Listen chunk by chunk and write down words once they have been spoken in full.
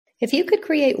If you could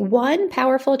create one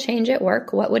powerful change at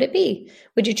work, what would it be?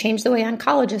 Would you change the way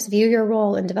oncologists view your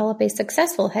role and develop a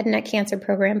successful head and neck cancer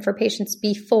program for patients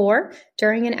before,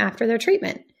 during, and after their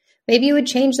treatment? Maybe you would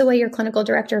change the way your clinical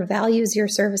director values your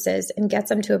services and gets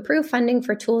them to approve funding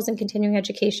for tools and continuing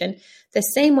education the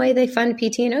same way they fund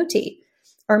PT and OT.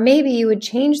 Or maybe you would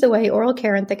change the way oral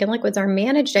care and thickened liquids are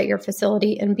managed at your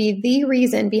facility and be the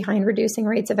reason behind reducing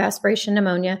rates of aspiration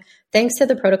pneumonia thanks to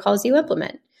the protocols you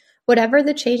implement. Whatever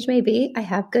the change may be, I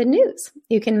have good news.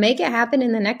 You can make it happen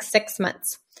in the next 6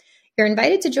 months. You're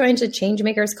invited to join the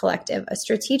Changemakers Collective, a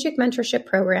strategic mentorship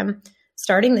program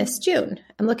starting this June.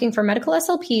 I'm looking for medical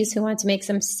SLPs who want to make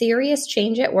some serious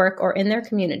change at work or in their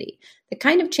community, the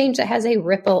kind of change that has a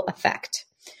ripple effect.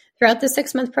 Throughout the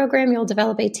 6-month program, you'll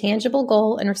develop a tangible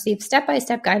goal and receive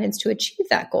step-by-step guidance to achieve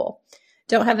that goal.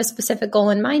 Don't have a specific goal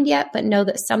in mind yet, but know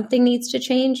that something needs to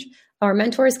change. Our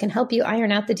mentors can help you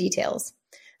iron out the details.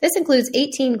 This includes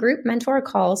 18 group mentor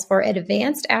calls for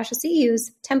advanced ASHA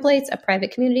CEUs, templates, a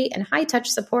private community, and high-touch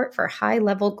support for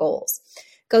high-level goals.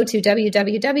 Go to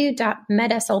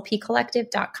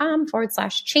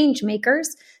www.medslpcollective.com/changemakers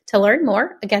to learn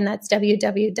more. Again, that's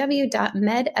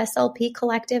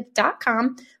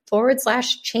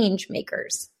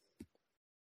www.medslpcollective.com/changemakers.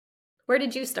 Where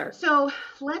did you start? So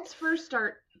let's first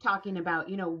start talking about,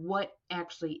 what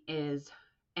actually is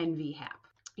NVHAP.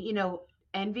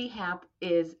 NVHAP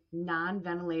is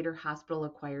non-ventilator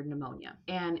hospital-acquired pneumonia,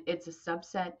 and it's a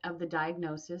subset of the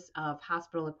diagnosis of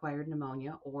hospital-acquired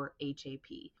pneumonia, or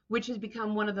HAP, which has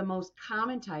become one of the most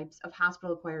common types of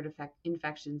hospital-acquired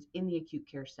infections in the acute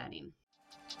care setting.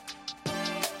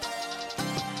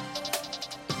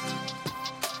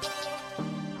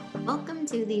 Welcome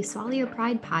to the Swallow Your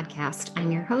Pride podcast.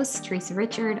 I'm your host, Teresa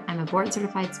Richard. I'm a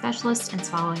board-certified specialist in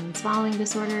swallowing and swallowing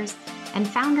disorders and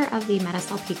founder of the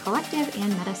MedSLP Collective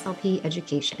and MedSLP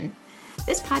Education.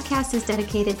 This podcast is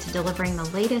dedicated to delivering the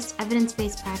latest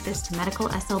evidence-based practice to medical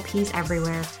SLPs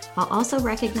everywhere, while also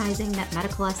recognizing that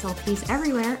medical SLPs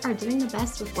everywhere are doing the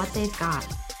best with what they've got.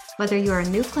 Whether you're a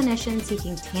new clinician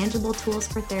seeking tangible tools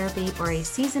for therapy or a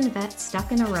seasoned vet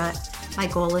stuck in a rut, my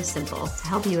goal is simple: to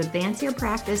help you advance your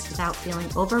practice without feeling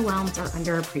overwhelmed or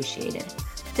underappreciated.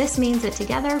 This means that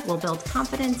together we'll build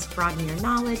confidence, broaden your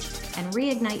knowledge, and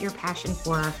reignite your passion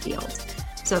for our field.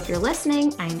 So if you're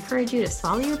listening, I encourage you to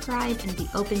swallow your pride and be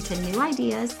open to new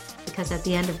ideas, because at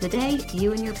the end of the day,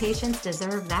 you and your patients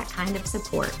deserve that kind of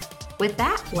support. With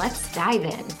that, let's dive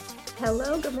in.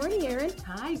 Hello, good morning, Erin.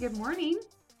 Hi, good morning.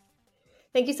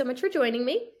 Thank you so much for joining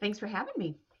me. Thanks for having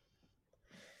me.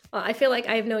 Well, I feel like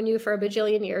I've known you for a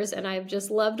bajillion years, and I've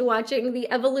just loved watching the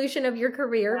evolution of your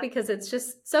career because it's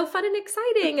just so fun and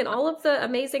exciting, and all of the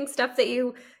amazing stuff that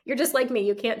you're just like me.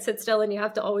 You can't sit still and you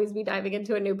have to always be diving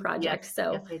into a new project. Yes,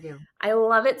 I do. I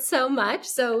love it so much.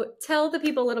 So tell the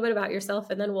people a little bit about yourself,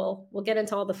 and then we'll get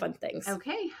into all the fun things.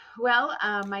 Okay. Well,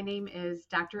 my name is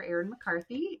Dr. Erin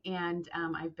McCarthy, and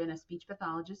I've been a speech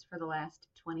pathologist for the last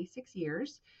 26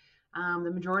 years.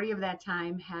 The majority of that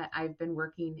time I've been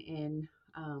working in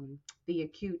the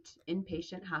acute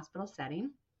inpatient hospital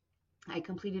setting. I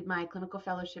completed my clinical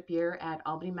fellowship year at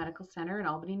Albany Medical Center in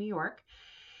Albany, New York,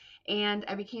 and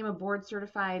I became a board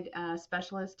certified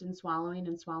specialist in swallowing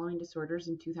and swallowing disorders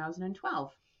in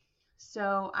 2012.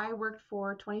 So I worked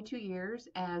for 22 years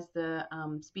as the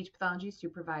speech pathology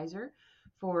supervisor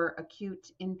for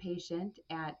acute inpatient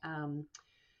at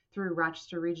through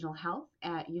Rochester Regional Health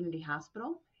at Unity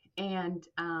Hospital, and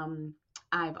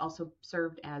I've also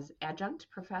served as adjunct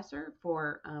professor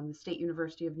for the State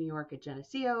University of New York at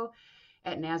Geneseo,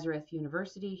 at Nazareth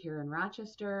University here in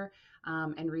Rochester,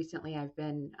 and recently I've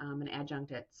been an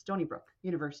adjunct at Stony Brook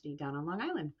University down on Long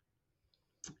Island.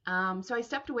 So I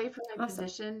stepped away from my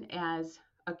position as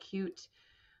acute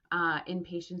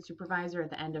inpatient supervisor at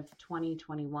the end of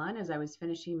 2021 as I was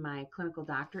finishing my clinical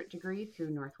doctorate degree through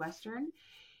Northwestern.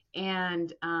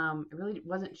 And I really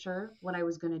wasn't sure what I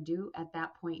was going to do at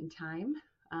that point in time.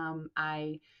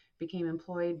 I became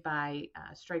employed by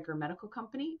Stryker Medical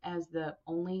Company as the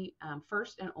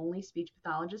first and only speech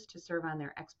pathologist to serve on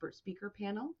their expert speaker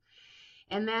panel.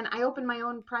 And then I opened my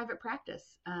own private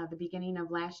practice the beginning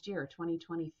of last year,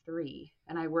 2023.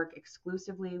 And I work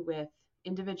exclusively with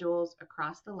individuals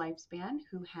across the lifespan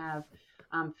who have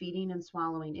feeding and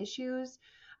swallowing issues,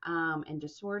 and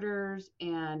disorders,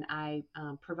 and I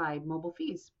provide mobile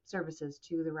fees services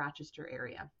to the Rochester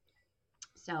area.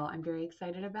 So I'm very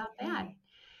excited about that.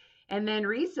 And then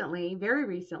very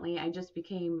recently, I just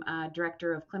became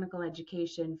director of clinical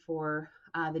education for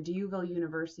the DeUville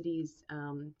University's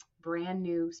brand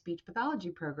new speech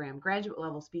pathology program, graduate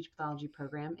level speech pathology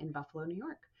program in Buffalo, New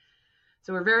York.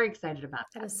 So we're very excited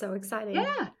about that. That is so exciting.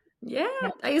 Yeah. Yeah, Yeah.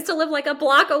 I used to live like a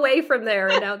block away from there,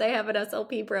 and now they have an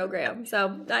SLP program.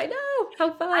 So I know, how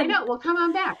I fun. know. Well, come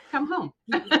on back. Come home.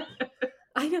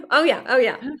 I know. Oh yeah. Oh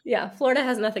yeah. Yeah. Florida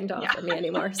has nothing to Yeah. offer me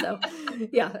anymore. So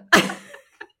yeah.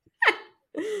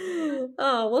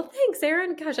 Oh, well, thanks,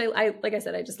 Erin. Gosh, I like I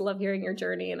said, I just love hearing your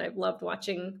journey, and I've loved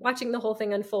watching the whole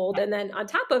thing unfold. Yeah. And then on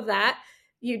top of that,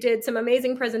 you did some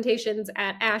amazing presentations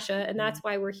at ASHA, and that's Mhm.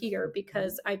 why we're here,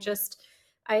 because I'm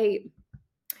trying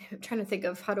to think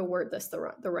of how to word this the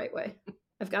right way.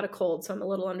 I've got a cold, so I'm a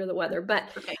little under the weather, but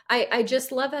Okay. I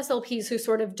just love SLPs who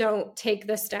sort of don't take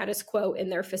the status quo in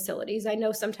their facilities. I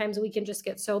know sometimes we can just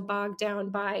get so bogged down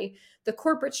by the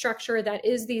corporate structure that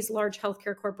is these large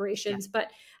healthcare Yeah. corporations, but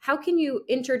how can you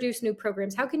introduce new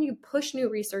programs? How can you push new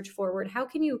research forward? How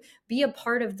can you be a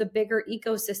part of the bigger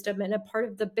ecosystem and a part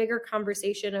of the bigger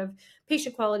conversation of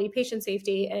patient quality, patient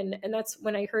safety? And that's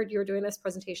when I heard you were doing this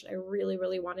presentation, I really,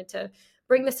 really wanted to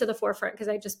bring this to the forefront, because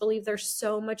I just believe there's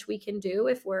so much we can do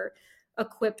if we're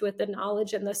equipped with the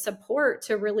knowledge and the support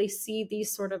to really see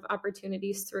these sort of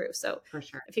opportunities through. So For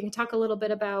sure. if you can talk a little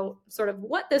bit about sort of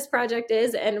what this project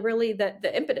is and really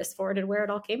the impetus for it and where it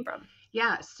all came from.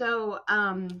 Yeah. So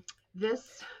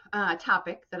this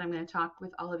topic that I'm going to talk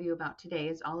with all of you about today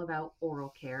is all about oral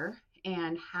care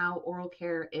and how oral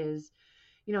care is,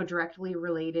 directly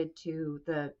related to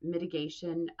the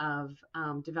mitigation of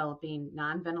developing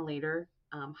non-ventilator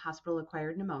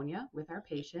hospital-acquired pneumonia with our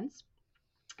patients,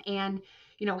 and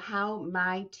how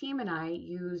my team and I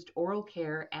used oral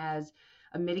care as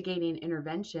a mitigating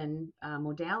intervention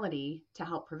modality to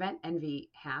help prevent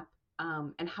NVHAP,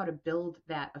 and how to build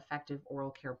that effective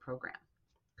oral care program.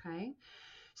 Okay.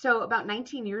 So about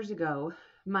 19 years ago,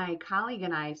 my colleague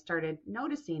and I started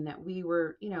noticing that we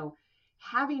were,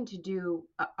 having to do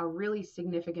a really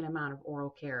significant amount of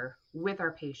oral care with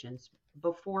our patients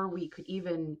before we could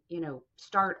even,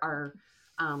 start our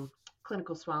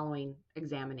clinical swallowing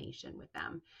examination with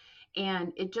them.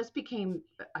 And it just became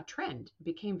a trend, it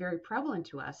became very prevalent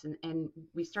to us. And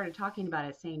we started talking about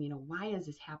it, saying, why is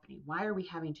this happening? Why are we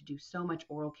having to do so much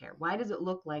oral care? Why does it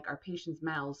look like our patients'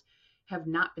 mouths have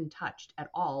not been touched at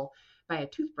all by a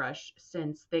toothbrush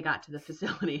since they got to the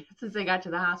facility, since they got to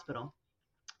the hospital?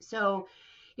 So,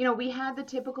 we had the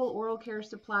typical oral care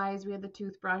supplies. We had the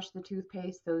toothbrush, the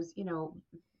toothpaste, those,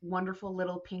 wonderful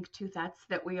little pink toothettes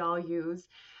that we all use.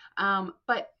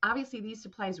 But obviously, these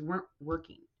supplies weren't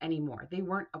working anymore. They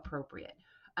weren't appropriate.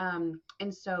 And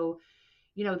so,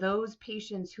 those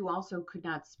patients who also could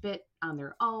not spit on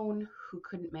their own, who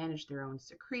couldn't manage their own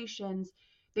secretions,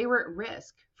 they were at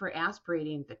risk for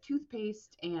aspirating the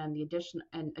toothpaste, and the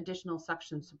additional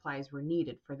suction supplies were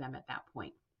needed for them at that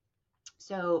point.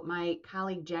 So my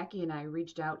colleague Jackie and I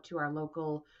reached out to our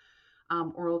local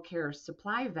oral care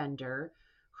supply vendor,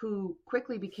 who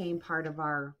quickly became part of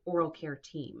our oral care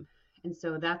team. And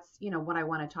so that's, what I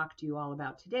want to talk to you all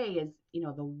about today is,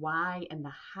 the why and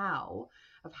the how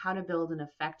of how to build an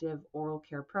effective oral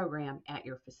care program at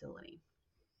your facility.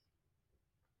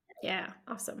 Yeah,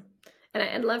 awesome. And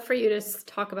I'd love for you to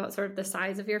talk about sort of the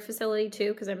size of your facility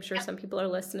too, because I'm sure some people are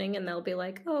listening and they'll be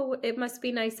like, oh, it must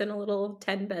be nice in a little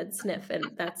 10-bed sniff. And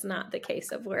that's not the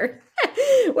case of where,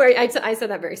 where I said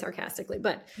that very sarcastically,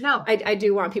 but No, I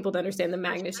do want people to understand the for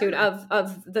magnitude sure.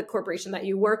 of the corporation that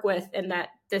you work with, and that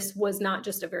this was not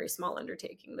just a very small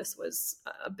undertaking. This was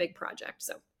a big project.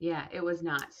 So Yeah, it was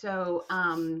not. So,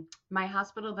 my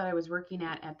hospital that I was working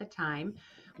at the time,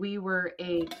 we were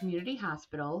a community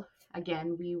hospital.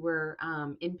 Again, we were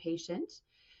inpatient,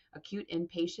 acute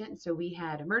inpatient. So we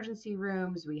had emergency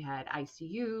rooms, we had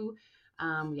ICU,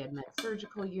 we had med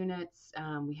surgical units,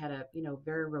 we had a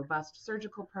very robust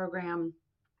surgical program,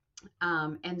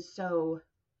 and so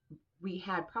we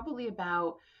had probably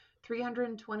about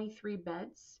 323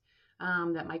 beds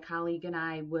that my colleague and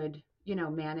I would,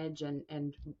 manage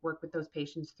and work with those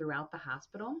patients throughout the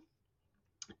hospital.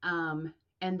 And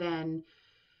then,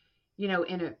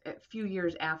 in a few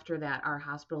years after that, our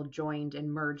hospital joined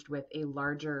and merged with a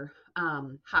larger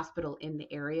hospital in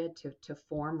the area to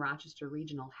form Rochester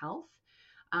Regional Health.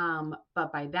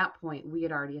 But by that point, we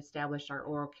had already established our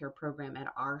oral care program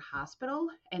at our hospital.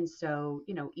 And so,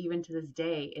 even to this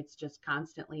day, it's just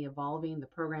constantly evolving. The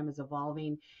program is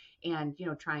evolving, and,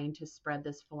 trying to spread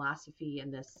this philosophy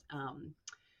and this, um,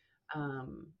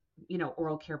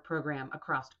 oral care program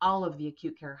across all of the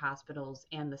acute care hospitals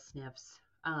and the SNFs.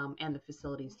 And the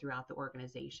facilities throughout the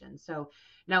organization. So,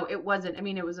 no, it wasn't. I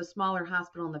mean, it was a smaller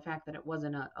hospital in the fact that it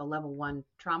wasn't a level 1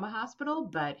 trauma hospital,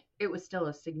 but it was still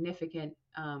a significant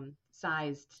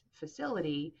sized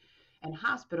facility and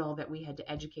hospital that we had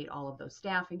to educate all of those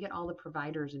staff and get all the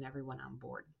providers and everyone on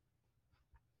board.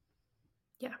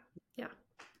 yeah, yeah.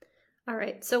 All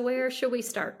right. So where should we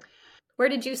start? Where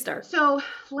did you start? So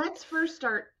let's first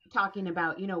start talking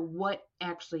about, what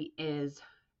actually is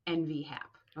NVHAP.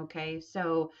 Okay.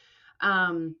 So,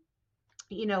 um,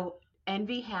 you know,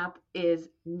 NVHAP is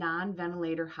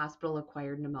non-ventilator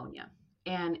hospital-acquired pneumonia,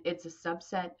 and it's a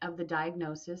subset of the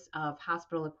diagnosis of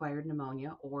hospital-acquired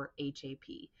pneumonia, or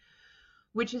HAP,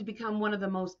 which has become one of the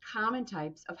most common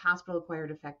types of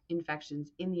hospital-acquired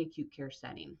infections in the acute care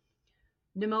setting.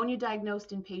 Pneumonia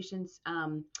diagnosed in patients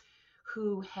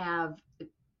who have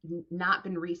not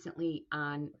been recently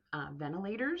on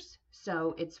ventilators.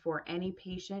 So it's for any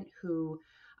patient who,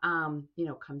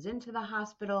 comes into the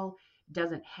hospital,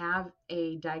 doesn't have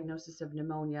a diagnosis of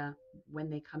pneumonia when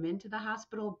they come into the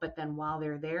hospital, but then while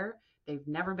they're there, they've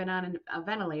never been on a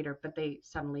ventilator, but they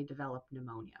suddenly develop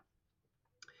pneumonia.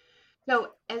 So,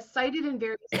 as cited in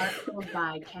various articles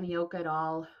by Kenyoka et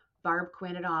al., Barb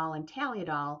Quinn et al., and Talley et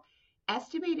al.,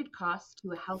 estimated costs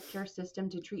to a healthcare system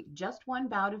to treat just one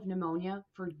bout of pneumonia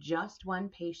for just one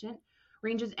patient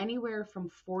ranges anywhere from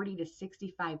 $40,000 to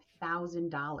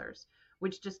 $65,000,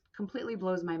 which just completely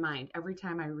blows my mind every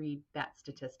time I read that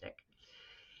statistic.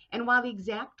 And while the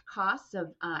exact costs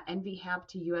of NVHAP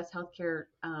to U.S. healthcare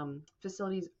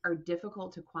facilities are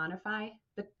difficult to quantify,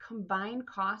 the combined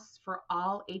costs for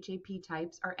all HAP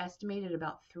types are estimated at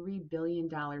about $3 billion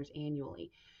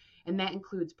annually, and that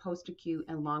includes post-acute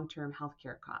and long-term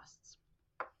healthcare costs.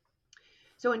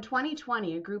 So in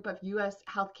 2020, a group of U.S.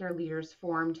 healthcare leaders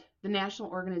formed the National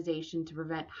Organization to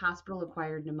Prevent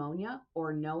Hospital-Acquired Pneumonia,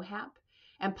 or NOHAP,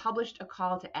 and published a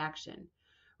call to action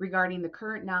regarding the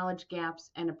current knowledge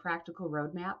gaps and a practical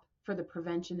roadmap for the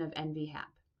prevention of NVHAP.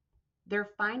 Their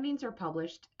findings are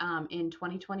published in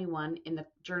 2021 in the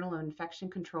Journal of Infection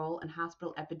Control and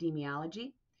Hospital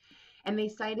Epidemiology, and they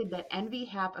cited that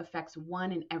NVHAP affects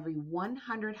 1 in every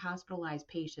 100 hospitalized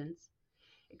patients,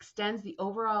 extends the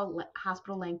overall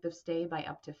hospital length of stay by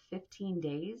up to 15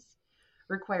 days,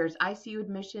 requires ICU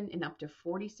admission in up to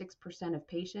 46% of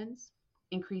patients,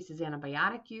 increases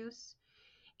antibiotic use,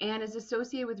 and is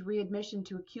associated with readmission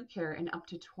to acute care in up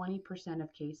to 20%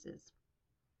 of cases.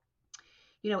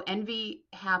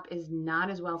 NVHAP is not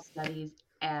as well studied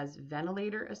as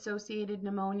ventilator-associated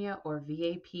pneumonia, or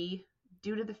VAP,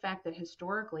 due to the fact that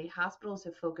historically hospitals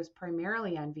have focused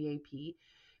primarily on VAP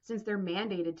since they're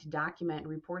mandated to document and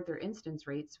report their incidence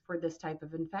rates for this type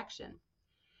of infection.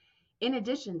 In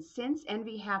addition, since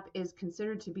NVHAP is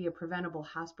considered to be a preventable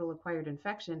hospital-acquired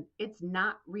infection, it's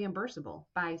not reimbursable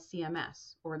by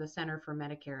CMS, or the Center for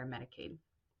Medicare and Medicaid.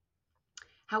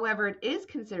 However, it is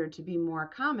considered to be more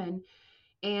common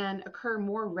and occur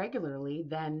more regularly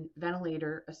than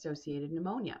ventilator-associated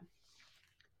pneumonia.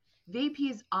 VAP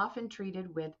is often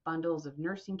treated with bundles of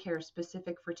nursing care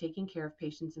specific for taking care of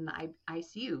patients in the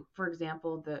ICU, for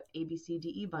example, the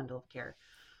ABCDE bundle of care,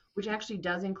 which actually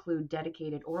does include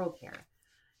dedicated oral care.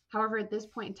 However, at this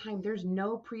point in time, there's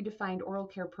no predefined oral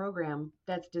care program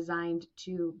that's designed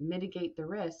to mitigate the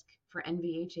risk for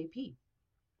NVHAP.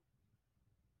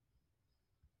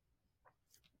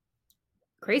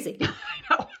 Crazy. I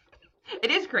know.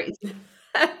 It is crazy.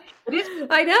 It is.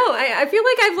 I know. I feel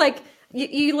like I've like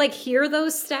you like hear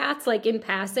those stats like in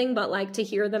passing, but like to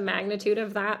hear the magnitude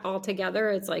of that altogether,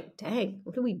 it's like, dang,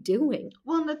 what are we doing?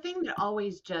 Well, and the thing that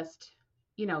always just,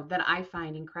 that I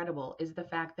find incredible is the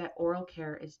fact that oral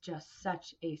care is just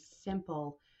such a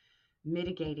simple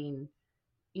mitigating,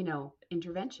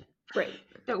 intervention Right.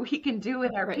 that we can do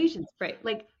with our Right. patients. Right.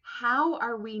 Like, how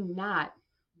are we not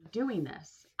doing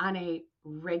this on a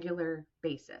regular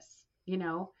basis,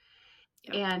 Yeah.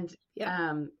 And,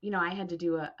 Yeah. I had to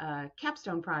do a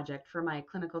capstone project for my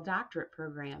clinical doctorate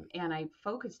program, and I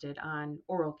focused it on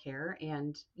oral care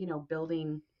and,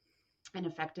 building an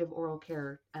effective oral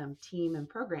care team and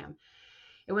program.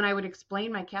 And when I would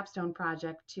explain my capstone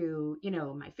project to,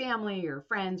 my family or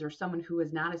friends or someone who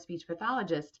is not a speech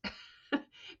pathologist,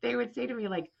 they would say to me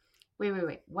like,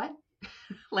 wait, what?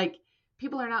 Like,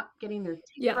 people are not getting their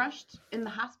teeth brushed in the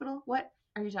hospital? What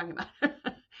are you talking about?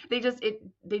 they just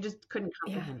couldn't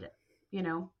comprehend it,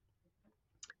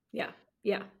 Yeah.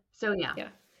 Yeah. So yeah. Yeah.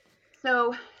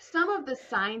 So some of the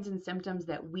signs and symptoms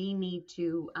that we need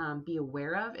to be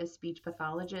aware of as speech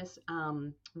pathologists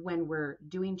when we're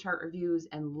doing chart reviews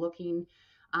and looking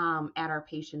at our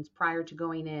patients prior to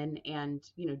going in and,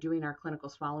 doing our clinical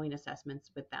swallowing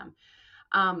assessments with them.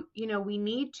 We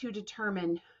need to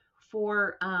determine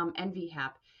for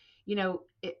NVHAP,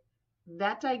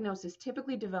 that diagnosis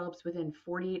typically develops within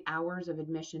 48 hours of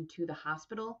admission to the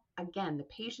hospital. Again, the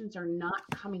patients are not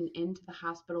coming into the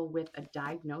hospital with a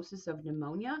diagnosis of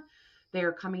pneumonia. they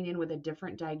are coming in with a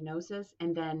different diagnosis,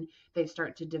 and then they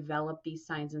start to develop these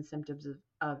signs and symptoms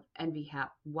of NVHAP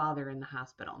while they're in the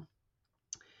hospital.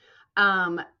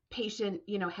 Patient,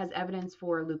 has evidence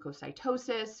for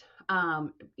leukocytosis,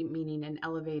 meaning an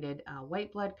elevated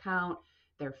white blood count.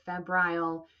 They're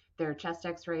febrile. Their chest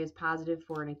x-ray is positive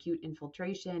for an acute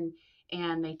infiltration,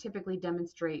 and they typically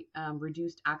demonstrate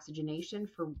reduced oxygenation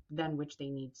for then which they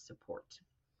need support.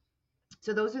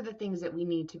 So those are the things that we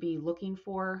need to be looking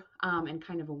for and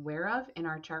kind of aware of in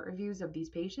our chart reviews of these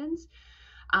patients.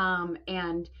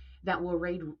 And that will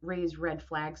raise red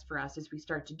flags for us as we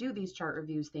start to do these chart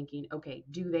reviews, thinking, okay,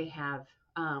 do they have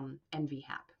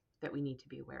NVHAP that we need to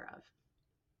be aware of?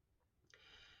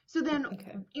 So then,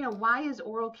 Okay. Why is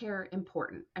oral care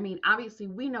important? I mean, obviously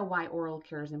we know why oral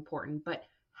care is important, but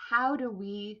how do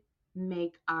we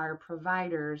make our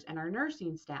providers and our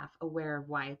nursing staff aware of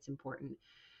why it's important?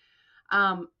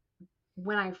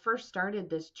 When I first started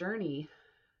this journey,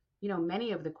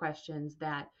 many of the questions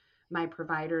that my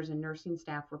providers and nursing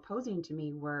staff were posing to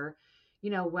me were,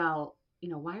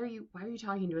 why are you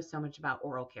talking to us so much about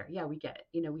oral care? Yeah, we get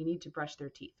it. We need to brush their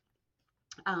teeth.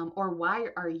 Or why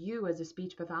are you as a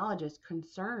speech pathologist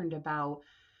concerned about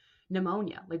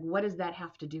pneumonia? Like, what does that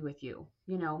have to do with you?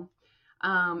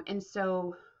 And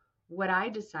so what I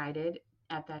decided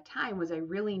at that time was I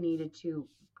really needed to,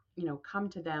 come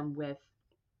to them with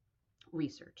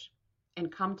research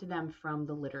and come to them from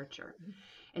the literature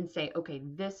and say, okay,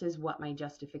 this is what my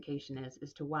justification is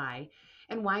as to why,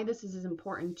 and why this is as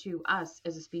important to us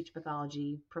as a speech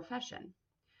pathology profession.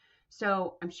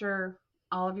 So I'm sure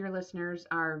all of your listeners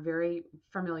are very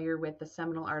familiar with the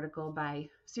seminal article by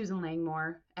Susan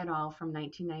Langmore et al. From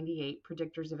 1998,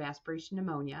 Predictors of Aspiration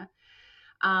Pneumonia.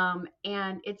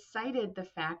 And it cited the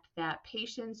fact that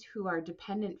patients who are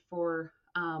dependent for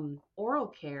oral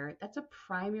care, that's a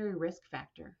primary risk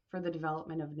factor for the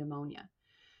development of pneumonia.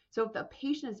 So if the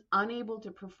patient is unable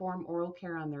to perform oral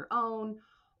care on their own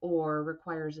or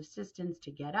requires assistance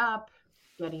to get up,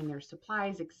 getting their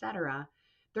supplies, etc.,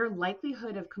 their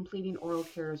likelihood of completing oral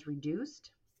care is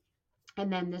reduced.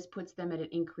 And then this puts them at an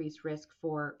increased risk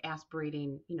for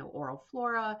aspirating, oral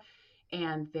flora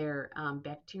and their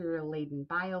bacterial-laden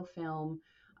biofilm,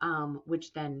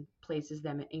 which then places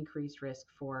them at increased risk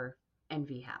for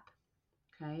NVHAP.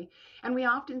 Okay. And we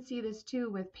often see this too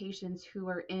with patients who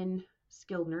are in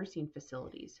skilled nursing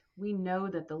facilities. We know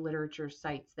that the literature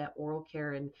cites that oral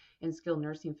care in skilled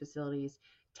nursing facilities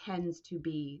tends to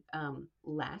be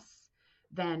less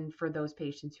than for those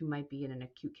patients who might be in an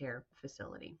acute care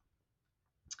facility.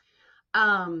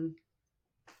 Karen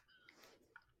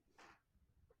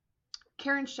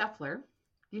Scheffler,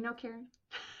 you know Karen?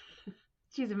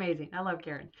 She's amazing. I love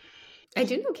Karen. I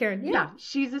do know Karen. Yeah.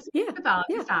 She's a speech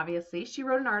pathologist, obviously. She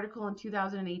wrote an article in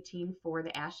 2018 for the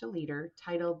ASHA Leader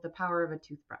titled The Power of a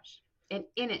Toothbrush. And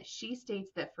in it, she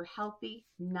states that for healthy,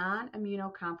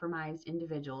 non-immunocompromised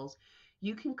individuals,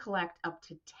 you can collect up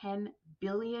to 10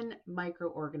 billion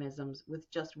microorganisms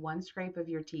with just one scrape of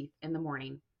your teeth in the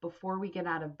morning before we get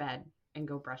out of bed and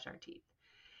go brush our teeth.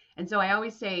 And so I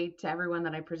always say to everyone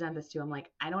that I present this to, I'm like,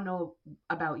 I don't know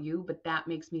about you, but that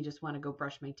makes me just want to go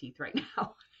brush my teeth right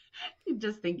now.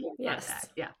 Just thinking about that.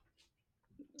 Yeah.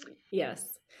 Yes.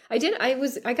 I did.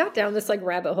 I got down this like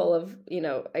rabbit hole of,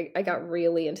 I got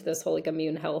really into this whole like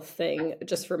immune health thing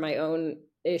just for my own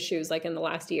issues, like in the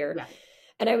last year. Yeah.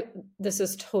 And this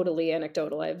is totally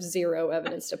anecdotal. I have zero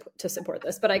evidence to support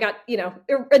this, but I got,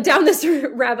 down this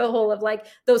rabbit hole of like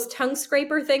those tongue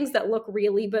scraper things that look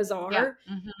really bizarre,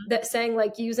 that saying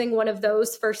like using one of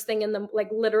those first thing in the, like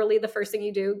literally the first thing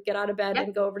you do, get out of bed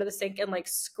and go over to the sink and like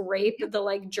scrape the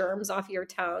like germs off your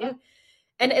tongue.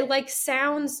 And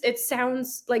it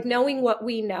sounds like, knowing what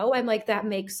we know, I'm like, that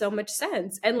makes so much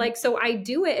sense. And like, so I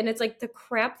do it, and it's like the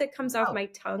crap that comes off my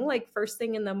tongue, like first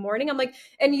thing in the morning, I'm like,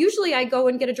 and usually I go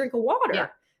and get a drink of water. Yeah.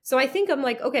 So I think I'm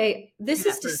like, okay, this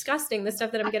is disgusting, the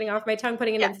stuff that I'm getting off my tongue,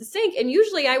 putting it into the sink. And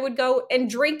usually I would go and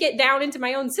drink it down into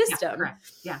my own system. Yeah,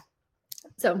 correct. Yeah.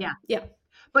 So, yeah.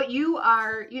 But you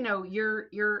are,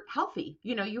 you're healthy,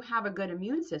 you have a good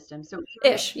immune system. So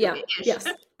Ish. Yeah. Yes.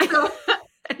 So,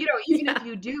 even if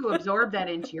you do absorb that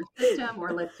into your system,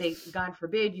 or let's say, God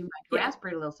forbid, you might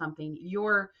aspirate a little something,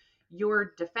 your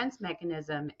defense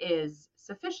mechanism is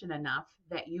sufficient enough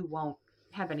that you won't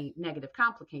have any negative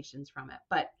complications from it.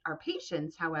 But our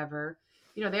patients, however,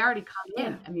 they already come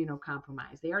in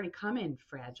immunocompromised. They already come in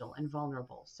fragile and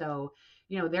vulnerable. So,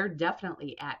 they're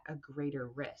definitely at a greater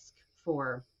risk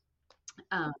for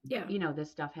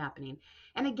this stuff happening.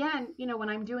 And again, when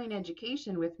I'm doing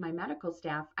education with my medical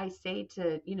staff, I say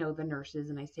to, the nurses,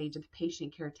 and I say to the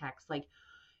patient care techs, like,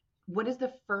 what is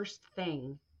the first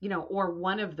thing or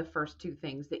one of the first two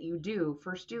things that you do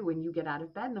when you get out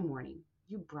of bed in the morning,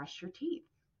 you brush your teeth,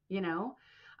 you know?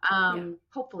 Yeah.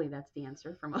 Hopefully that's the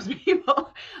answer for most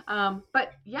people.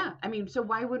 But yeah, I mean, so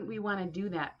why wouldn't we want to do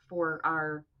that for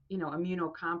our,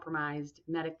 immunocompromised,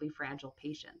 medically fragile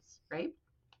patients, right?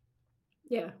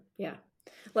 Yeah. Yeah.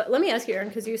 Let me ask you, Erin,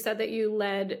 because you said that you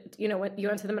led, when you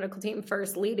went to the medical team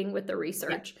first, leading with the Yeah.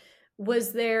 research.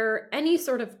 Was there any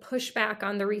sort of pushback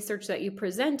on the research that you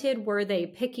presented? Were they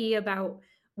picky about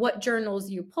what journals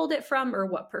you pulled it from or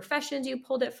what professions you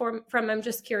pulled it from? I'm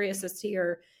just curious as to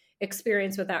your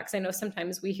experience with that, because I know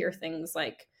sometimes we hear things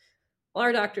like, well,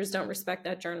 our doctors don't respect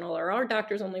that journal, or our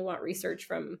doctors only want research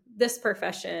from this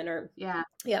profession, or Yeah.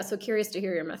 so curious to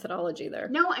hear your methodology there.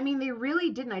 No, I mean, they really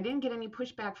didn't. I didn't get any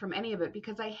pushback from any of it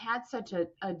because I had such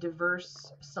a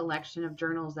diverse selection of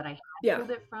journals that I had Yeah.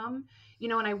 pulled it from,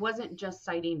 and I wasn't just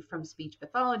citing from speech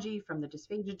pathology, from the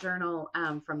dysphagia journal,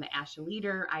 from the ASHA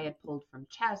leader. I had pulled from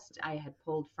chest. I had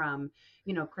pulled from,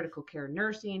 critical care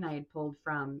nursing. I had pulled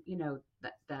from,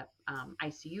 the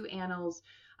ICU annals.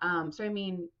 So, I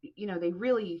mean, they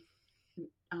really,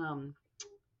 um,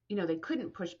 they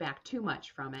couldn't push back too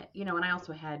much from it, and I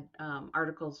also had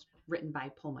articles written by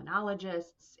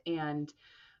pulmonologists. And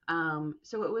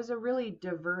so it was a really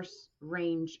diverse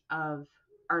range of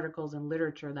articles and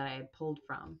literature that I had pulled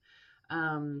from.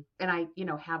 And I,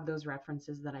 have those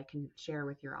references that I can share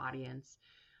with your audience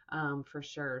for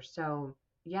sure. So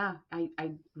yeah,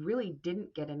 I really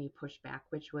didn't get any pushback,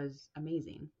 which was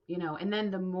amazing, and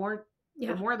then the more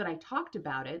that I talked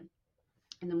about it,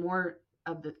 and the more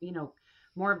of the,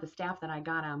 more of the staff that I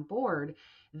got on board,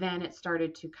 then it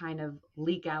started to kind of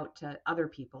leak out to other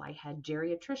people. I had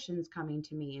geriatricians coming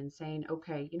to me and saying,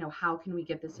 okay, how can we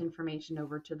get this information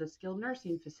over to the skilled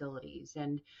nursing facilities?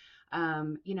 And,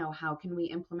 how can we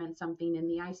implement something in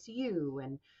the ICU?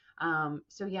 And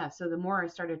so the more I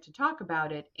started to talk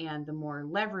about it and the more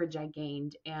leverage I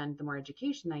gained and the more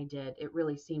education I did, it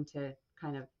really seemed to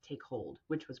kind of take hold,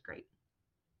 which was great.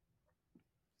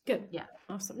 Good. Yeah.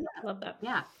 Awesome. Love that.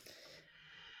 Yeah.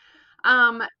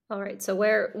 All right. So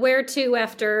where to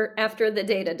after the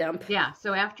data dump? Yeah.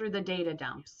 So after the data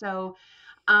dump. So,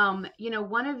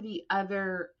 one of the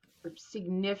other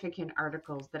significant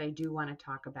articles that I do want to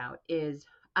talk about is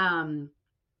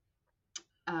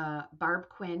Barb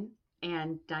Quinn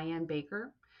and Diane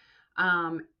Baker,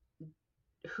 um,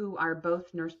 who are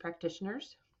both nurse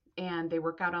practitioners, and they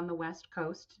work out on the West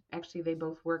Coast. Actually, they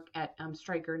both work at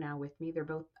Stryker now with me. They're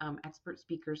both expert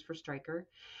speakers for Stryker.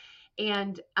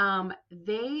 And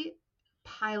they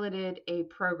piloted a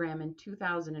program in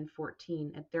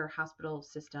 2014 at their hospital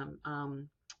system,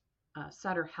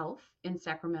 Sutter Health in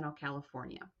Sacramento,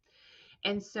 California.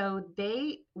 And so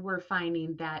they were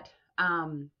finding that,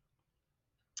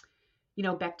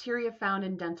 bacteria found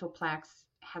in dental plaques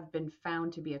have been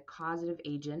found to be a causative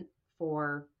agent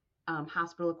for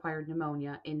hospital-acquired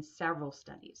pneumonia in several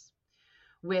studies,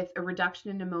 with a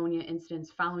reduction in pneumonia incidence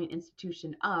following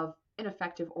institution of an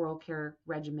effective oral care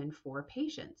regimen for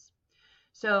patients.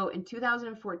 So in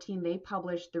 2014, they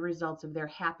published the results of their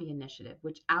HAPPY initiative,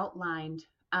 which outlined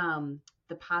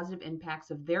the positive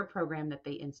impacts of their program that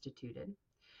they instituted.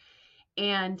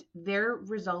 And their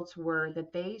results were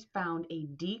that they found a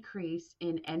decrease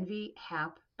in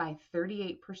NV-HAP by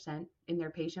 38% in their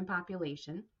patient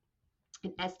population.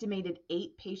 An estimated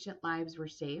 8 patient lives were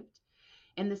saved.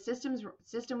 And the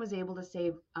system was able to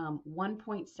save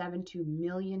 $1.72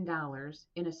 million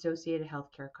in associated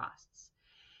healthcare costs.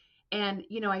 And,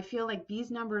 I feel like these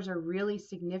numbers are really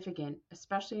significant,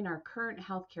 especially in our current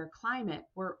healthcare climate,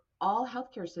 where all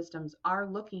healthcare systems are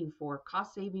looking for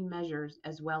cost-saving measures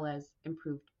as well as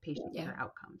improved patient care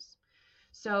outcomes.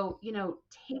 So,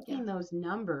 taking those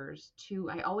numbers to,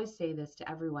 I always say this to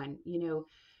everyone, know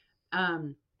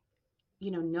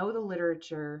the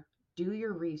literature, do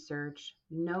your research,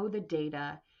 know the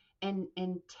data, and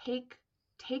take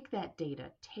that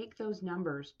data, take those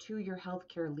numbers to your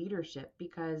healthcare leadership,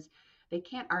 because they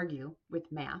can't argue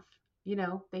with math.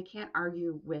 They can't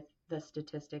argue with the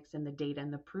statistics and the data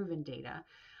and the proven data.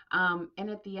 And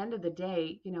at the end of the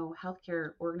day,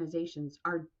 healthcare organizations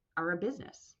are a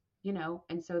business,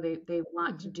 and so they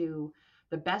want to do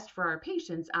the best for our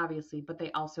patients, obviously, but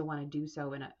they also want to do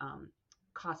so in a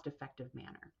cost-effective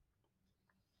manner.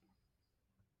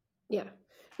 Yeah.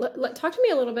 Talk to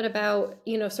me a little bit about,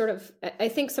 sort of, I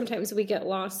think sometimes we get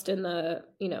lost in the,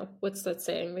 what's that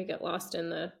saying? We get lost in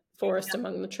the forest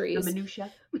among the trees. The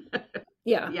minutia.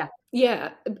 Yeah.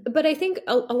 Yeah. But I think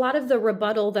a lot of the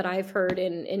rebuttal that I've heard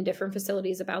in different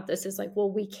facilities about this is like,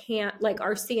 well, we can't, like,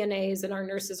 our CNAs and our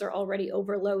nurses are already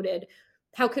overloaded.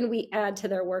 How can we add to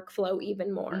their workflow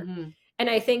even more? Mm-hmm. And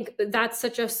I think that's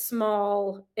such a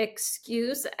small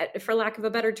excuse, for lack of a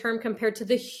better term, compared to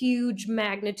the huge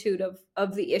magnitude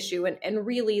of the issue, and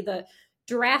really the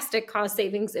drastic cost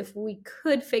savings if we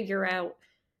could figure out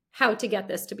how to get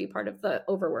this to be part of the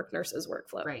overworked nurses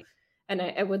workflow. Right. And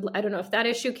I don't know if that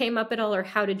issue came up at all, or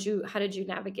how did you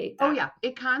navigate that? Oh yeah,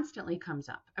 it constantly comes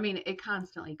up. I mean, it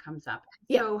constantly comes up.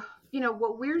 Yeah. So,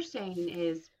 what we're saying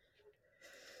is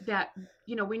that,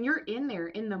 when you're in there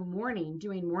in the morning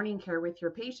doing morning care with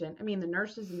your patient, I mean, the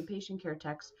nurses and the patient care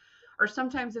techs are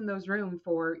sometimes in those rooms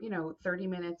for, 30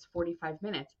 minutes, 45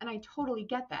 minutes. And I totally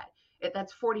get that.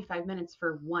 That's 45 minutes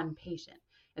for one patient.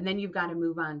 And then you've got to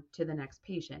move on to the next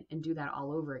patient and do that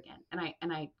all over again.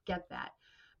 And I get that.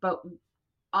 But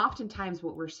oftentimes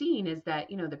what we're seeing is that,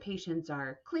 the patients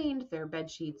are cleaned, their bed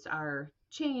sheets are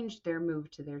changed, they're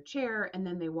moved to their chair, and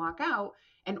then they walk out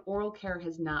and oral care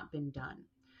has not been done.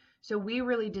 So we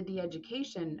really did the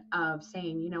education of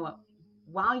saying, what,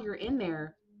 while you're in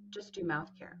there, just do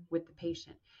mouth care with the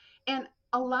patient. And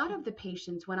a lot of the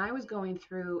patients, when I was going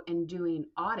through and doing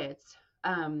audits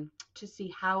to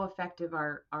see how effective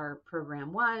our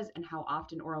program was and how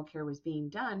often oral care was being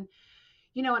done,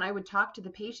 and I would talk to the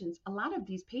patients. A lot of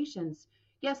these patients,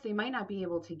 yes, they might not be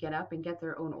able to get up and get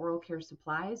their own oral care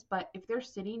supplies, but if they're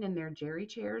sitting in their jerry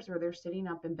chairs or they're sitting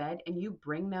up in bed and you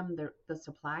bring them the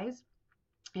supplies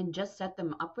and just set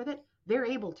them up with it, they're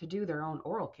able to do their own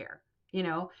oral care.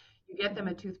 You get them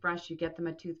a toothbrush, you get them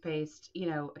a toothpaste,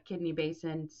 a kidney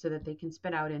basin so that they can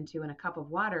spit out into, and a cup of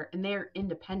water, and they're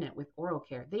independent with oral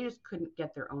care. They just couldn't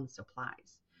get their own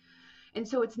supplies. And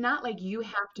so it's not like you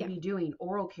have to be doing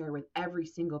oral care with every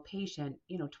single patient,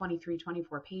 23,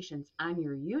 24 patients on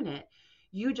your unit.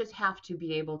 You just have to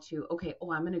be able to, okay,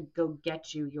 I'm going to go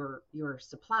get you your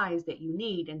supplies that you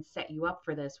need and set you up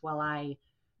for this while I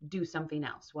do something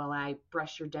else, while I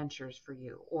brush your dentures for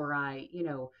you, or I,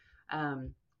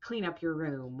 clean up your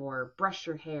room, or brush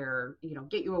your hair,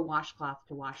 get you a washcloth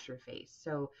to wash your face.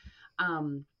 So,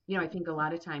 I think a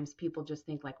lot of times people just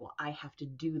think like, well, I have to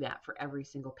do that for every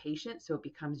single patient. So it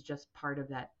becomes just part of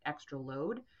that extra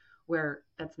load, where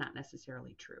that's not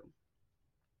necessarily true.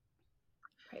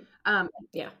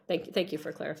 Right. Thank you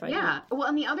for clarifying. Yeah. Well,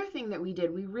 and the other thing that we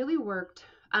did, we really worked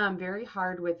very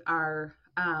hard with our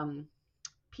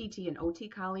PT and OT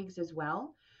colleagues as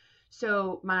well.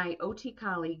 So my OT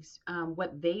colleagues,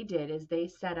 what they did is they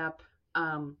set up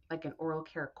like an oral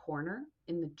care corner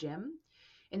in the gym.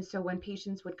 And so when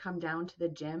patients would come down to the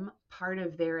gym, part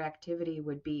of their activity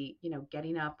would be,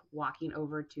 getting up, walking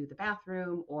over to the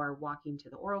bathroom, or walking to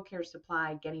the oral care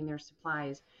supply, getting their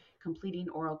supplies, completing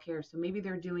oral care. So maybe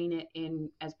they're doing it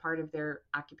as part of their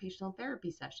occupational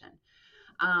therapy session.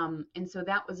 And so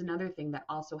that was another thing that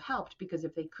also helped, because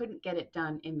if they couldn't get it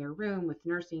done in their room with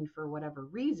nursing for whatever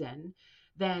reason,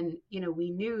 then, we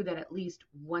knew that at least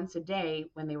once a day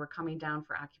when they were coming down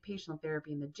for occupational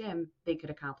therapy in the gym, they could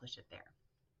accomplish it there.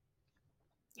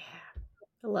 Yeah.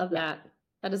 I love that.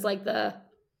 That is like the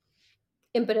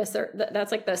impetus, or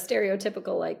that's like the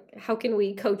stereotypical, like, how can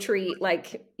we co-treat,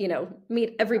 like,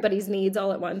 meet everybody's needs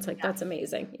all at once? Like, that's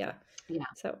amazing. Yeah.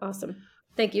 So awesome.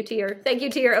 Thank you to your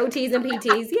OTs and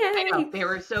PTs. Yay. I know, they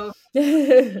were so.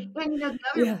 And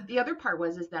the other part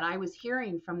is that I was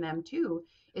hearing from them too,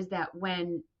 is that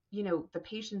when, the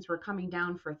patients were coming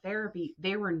down for therapy,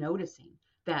 they were noticing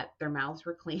that their mouths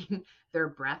were clean, their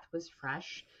breath was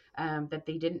fresh, that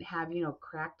they didn't have,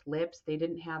 cracked lips. They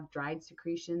didn't have dried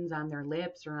secretions on their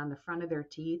lips or on the front of their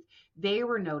teeth. They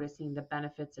were noticing the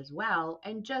benefits as well.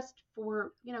 And just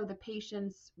for, the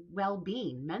patient's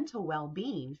well-being, mental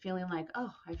well-being, feeling like,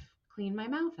 oh, I've cleaned my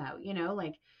mouth out,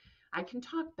 like I can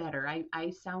talk better. I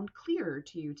sound clearer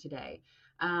to you today.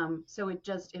 So it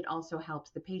also helps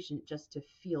the patient just to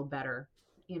feel better,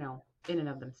 in and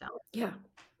of themselves. Yeah.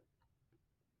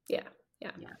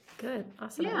 Good.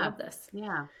 Awesome. I love this.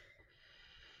 Yeah.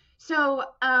 So,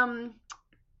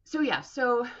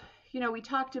 we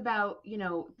talked about,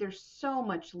 there's so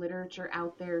much literature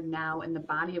out there now, and the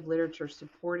body of literature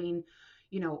supporting,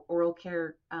 oral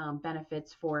care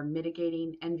benefits for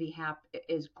mitigating NVHAP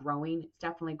is growing. It's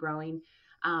definitely growing.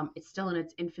 It's still in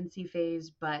its infancy phase,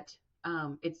 but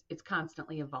it's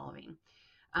constantly evolving.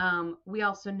 We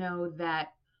also know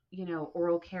that,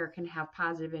 oral care can have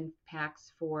positive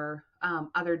impacts for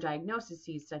other diagnoses,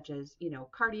 such as,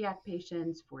 cardiac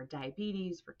patients, for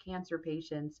diabetes, for cancer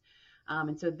patients.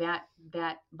 And so that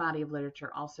body of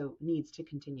literature also needs to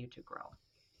continue to grow.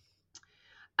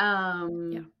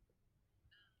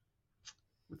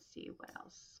 Let's see what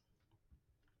else.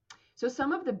 So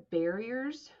some of the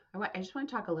barriers, I just want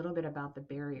to talk a little bit about the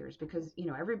barriers, because,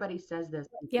 everybody says this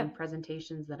in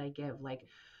presentations that I give, like,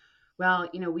 Well,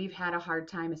 we've had a hard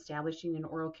time establishing an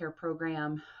oral care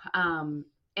program.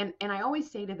 And I always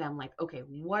say to them, like, okay,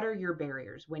 what are your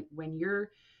barriers when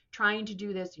you're trying to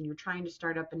do this and you're trying to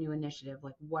start up a new initiative?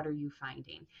 Like, what are you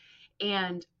finding?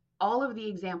 And all of the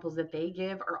examples that they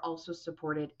give are also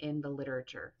supported in the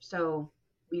literature. So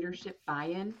leadership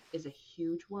buy-in is a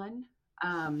huge one.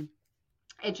 Um,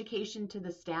 Education to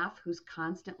the staff who's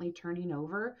constantly turning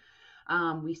over.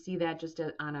 We see that just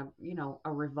on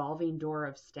a revolving door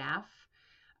of staff.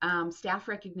 Staff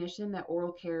recognition that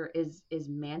oral care is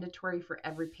mandatory for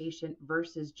every patient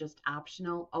versus just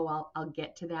optional. Oh, I'll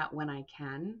get to that when I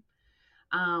can.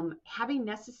 Having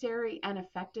necessary and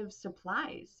effective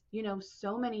supplies.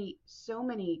 So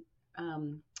many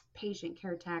patient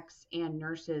care techs and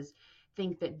nurses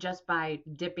think that just by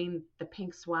dipping the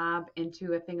pink swab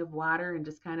into a thing of water and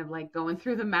just kind of like going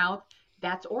through the mouth,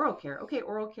 that's oral care. Okay,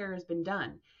 oral care has been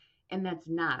done. And that's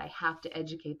not. I have to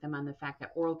educate them on the fact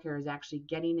that oral care is actually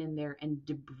getting in there and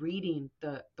debriding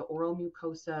the oral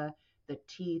mucosa, the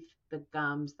teeth, the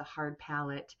gums, the hard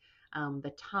palate,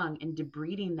 the tongue, and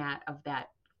debriding that of that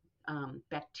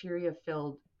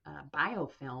bacteria-filled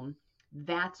biofilm.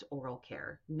 That's oral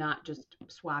care, not just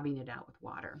swabbing it out with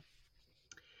water.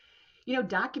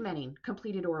 Documenting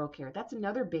completed oral care. That's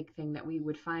another big thing that we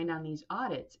would find on these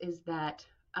audits is that,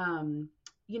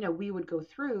 we would go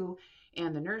through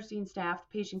and the nursing staff,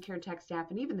 the patient care tech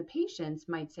staff, and even the patients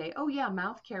might say, oh yeah,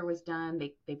 mouth care was done.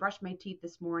 They brushed my teeth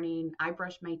this morning. I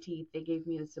brushed my teeth. They gave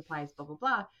me the supplies, blah, blah,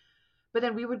 blah. But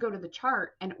then we would go to the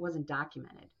chart and it wasn't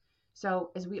documented.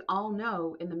 So as we all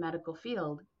know in the medical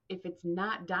field, if it's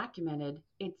not documented,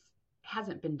 it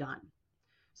hasn't been done.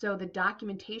 So the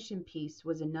documentation piece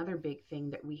was another big thing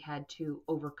that we had to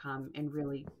overcome and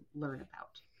really learn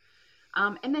about.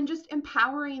 And then just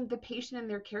empowering the patient and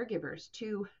their caregivers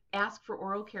to ask for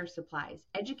oral care supplies,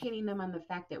 educating them on the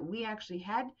fact that we actually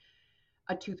had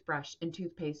a toothbrush and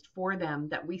toothpaste for them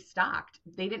that we stocked.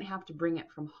 They didn't have to bring it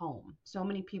from home. So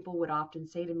many people would often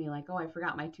say to me like, oh, I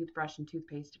forgot my toothbrush and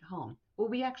toothpaste at home. Well,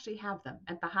 we actually have them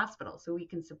at the hospital, so we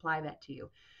can supply that to you.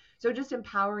 So just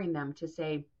empowering them to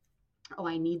say, oh,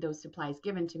 I need those supplies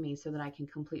given to me so that I can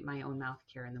complete my own mouth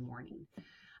care in the morning.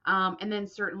 And then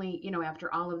certainly,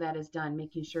 after all of that is done,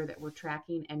 making sure that we're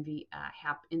tracking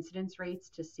NV-HAP incidence rates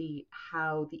to see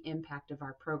how the impact of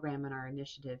our program and our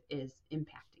initiative is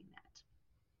impacting that.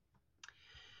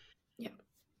 Yeah.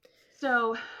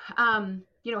 So,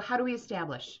 how do we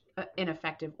establish an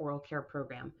effective oral care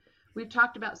program? We've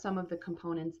talked about some of the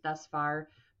components thus far,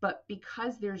 but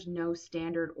because there's no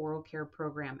standard oral care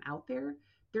program out there,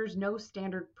 there's no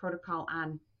standard protocol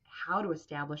on how to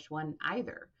establish one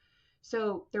either.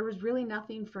 So there was really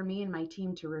nothing for me and my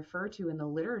team to refer to in the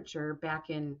literature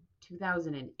back in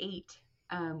 2008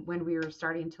 when we were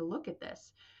starting to look at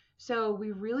this. So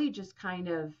we really just kind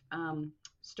of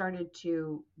started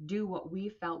to do what we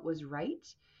felt was right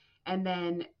and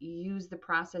then use the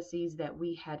processes that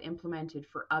we had implemented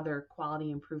for other quality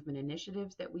improvement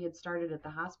initiatives that we had started at the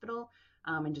hospital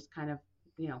and just kind of,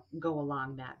 go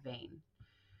along that vein.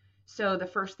 So the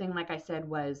first thing, like I said,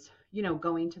 was,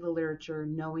 going to the literature,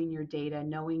 knowing your data,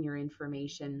 knowing your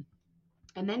information,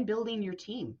 and then building your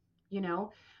team,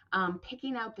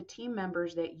 picking out the team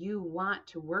members that you want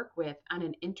to work with on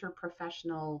an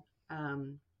interprofessional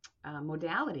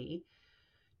modality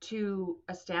to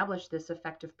establish this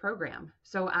effective program.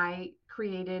 So I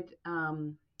created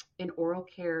an oral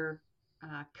care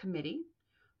committee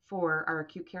for our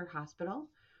acute care hospital.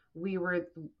 We were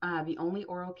the only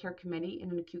oral care committee in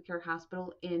an acute care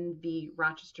hospital in the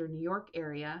Rochester, New York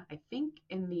area. I think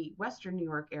in the Western New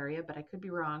York area, but I could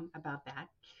be wrong about that.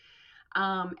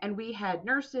 And we had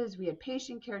nurses, we had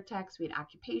patient care techs, we had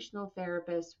occupational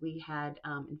therapists, we had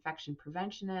infection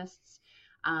preventionists.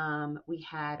 We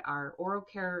had our oral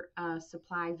care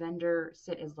supply vendor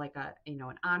sit as like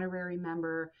an honorary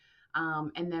member.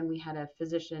 And then we had a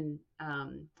physician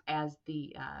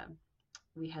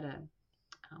we had an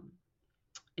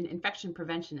infection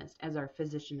preventionist as our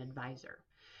physician advisor.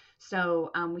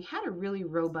 So we had a really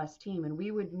robust team, and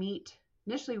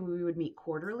initially we would meet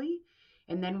quarterly,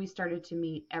 and then we started to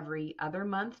meet every other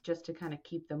month just to kind of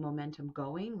keep the momentum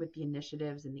going with the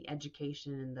initiatives and the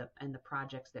education and the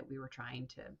projects that we were trying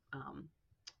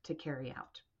to carry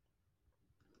out.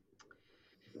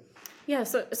 Yeah,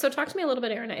 so talk to me a little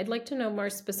bit, Erin. I'd like to know more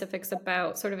specifics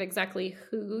about sort of exactly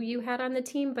who you had on the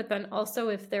team, but then also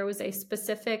if there was a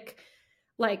specific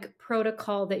like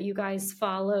protocol that you guys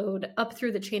followed up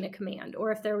through the chain of command,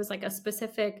 or if there was like a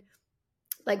specific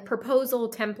like proposal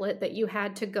template that you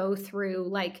had to go through,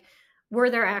 like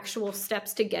were there actual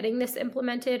steps to getting this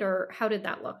implemented, or how did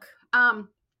that look?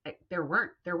 there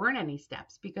weren't any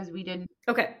steps because Okay. we didn't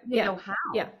Yeah. know how,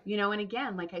 Yeah. and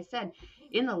again, like I said,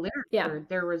 in the Yeah. literature,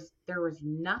 there was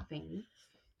nothing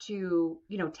to,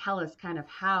 tell us kind of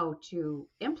how to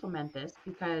implement this,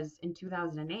 because in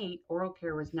 2008, oral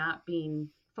care was not being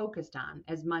focused on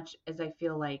as much as I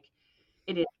feel like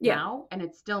it is Yeah. now. And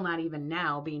it's still not even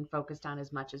now being focused on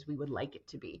as much as we would like it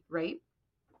to be. Right.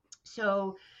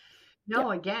 So, Yeah.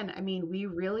 no, again, I mean, we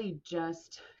really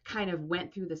just kind of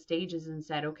went through the stages and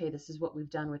said, okay, this is what we've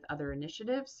done with other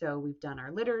initiatives. So we've done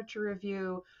our literature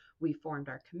review, we formed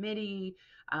our committee,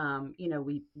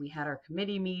 we had our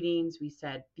committee meetings. We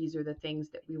said these are the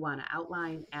things that we want to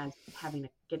outline as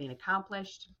getting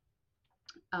accomplished,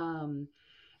 um,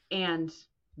 and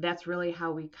that's really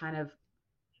how we kind of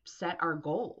set our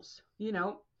goals.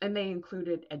 And they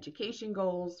included education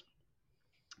goals.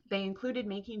 They included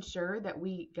making sure that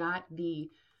we got the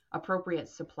appropriate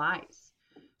supplies.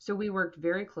 So we worked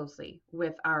very closely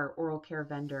with our oral care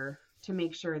vendor to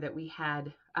make sure that we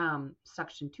had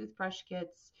suction toothbrush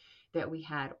kits, that we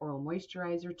had oral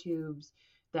moisturizer tubes,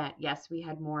 that yes, we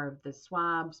had more of the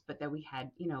swabs, but that we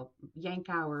had, yank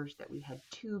hours, that we had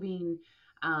tubing.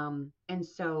 And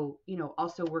so,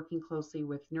 also working closely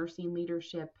with nursing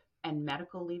leadership and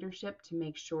medical leadership to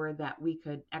make sure that we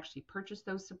could actually purchase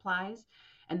those supplies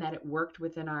and that it worked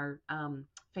within our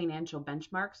financial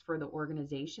benchmarks for the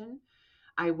organization.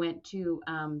 I went to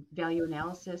value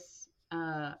analysis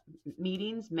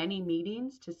meetings, many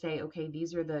meetings, to say, okay,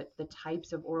 these are the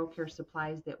types of oral care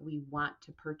supplies that we want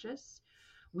to purchase.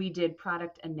 We did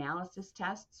product analysis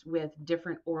tests with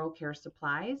different oral care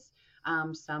supplies,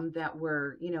 some that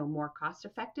were, more cost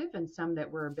effective and some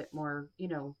that were a bit more, I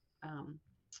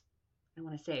don't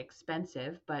want to say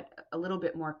expensive, but a little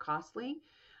bit more costly.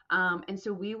 And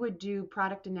so we would do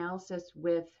product analysis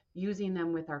with using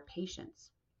them with our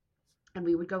patients. And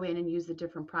we would go in and use the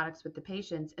different products with the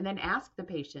patients and then ask the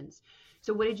patients,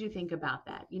 so what did you think about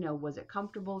that? Was it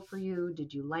comfortable for you?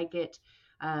 Did you like it?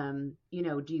 Do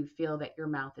you feel that your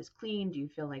mouth is clean? Do you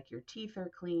feel like your teeth are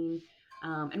clean?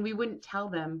 And we wouldn't tell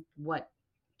them what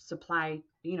supplier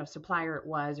it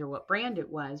was or what brand it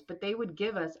was, but they would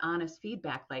give us honest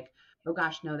feedback like, oh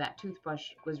gosh, no, that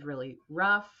toothbrush was really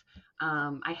rough.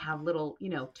 I have little,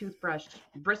 toothbrush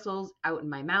bristles out in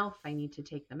my mouth. I need to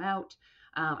take them out.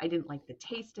 I didn't like the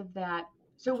taste of that.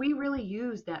 So we really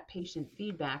use that patient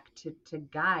feedback to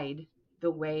guide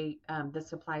the way, the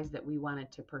supplies that we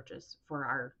wanted to purchase for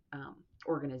our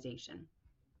organization.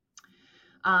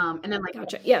 And then, like,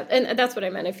 Gotcha. Yeah, and that's what I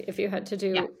meant. If you had to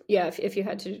yeah, do, yeah, if you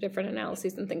had to do different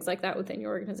analyses and things like that within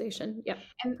your organization, yeah,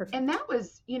 and perfect.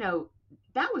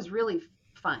 that was really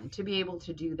fun to be able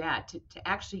to do that, to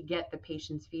actually get the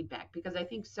patient's feedback, because I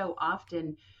think so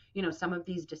often, some of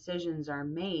these decisions are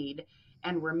made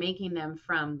and we're making them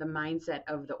from the mindset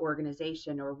of the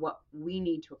organization or what we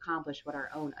need to accomplish, what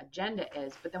our own agenda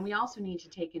is. But then we also need to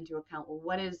take into account, well,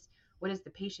 what is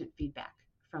the patient feedback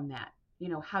from that?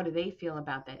 How do they feel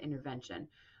about that intervention?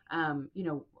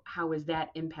 How is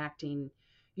that impacting,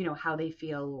 how they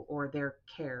feel or their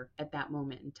care at that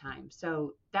moment in time?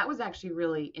 So that was actually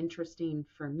really interesting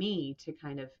for me to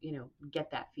kind of, get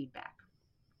that feedback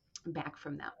back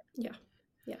from them. Yeah,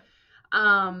 yeah,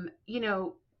 um you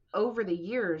know Over the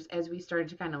years, as we started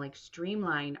to kind of like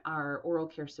streamline our oral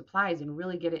care supplies and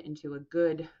really get it into a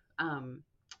good um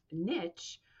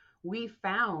niche, we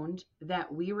found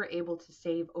that we were able to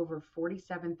save over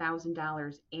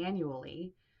 $47,000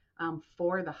 annually,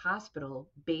 for the hospital,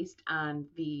 based on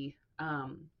the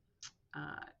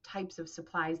types of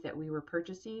supplies that we were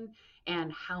purchasing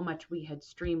and how much we had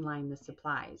streamlined the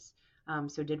supplies.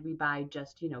 So did we buy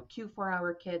just,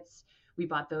 Q4-hour kits? We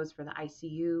bought those for the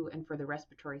ICU and for the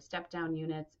respiratory step down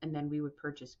units. And then we would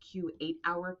purchase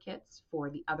Q8-hour kits for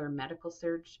the other medical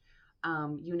surge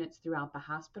units throughout the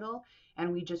hospital.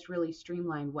 And we just really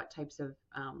streamlined what types of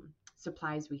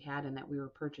supplies we had and that we were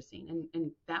purchasing.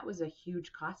 And that was a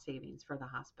huge cost savings for the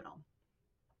hospital.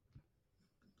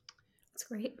 that's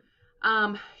great.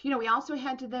 We also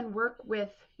had to then work with,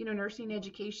 nursing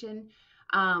education,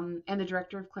 and the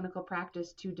director of clinical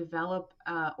practice to develop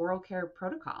oral care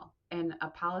protocol and a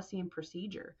policy and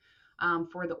procedure,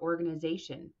 for the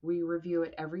organization. We review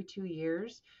it every 2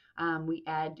 years. We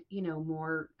add,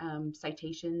 more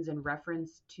citations and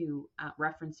references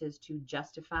to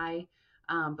justify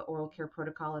the oral care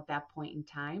protocol at that point in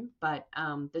time. But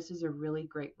this is a really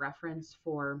great reference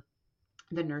for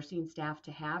the nursing staff to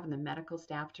have and the medical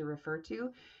staff to refer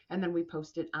to. And then we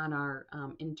post it on our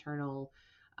internal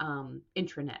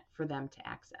intranet for them to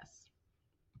access.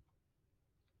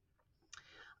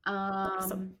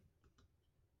 Awesome.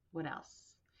 What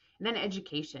else? And then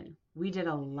education. We did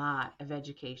a lot of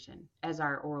education as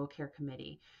our oral care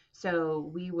committee.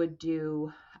 So we would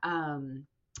do,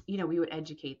 we would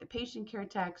educate the patient care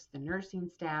techs, the nursing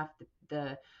staff,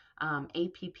 the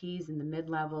APPs and the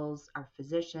mid-levels, our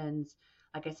physicians,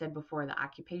 like I said before, the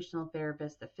occupational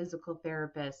therapists, the physical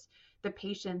therapists, the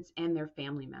patients and their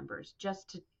family members,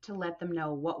 just to let them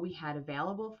know what we had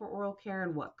available for oral care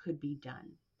and what could be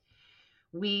done.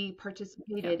 We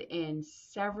participated in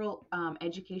several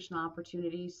educational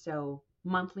opportunities, so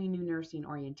monthly new nursing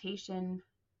orientation,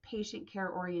 patient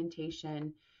care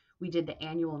orientation. We did the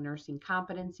annual nursing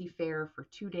competency fair for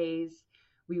 2 days.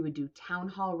 We would do town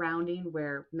hall rounding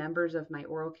where members of my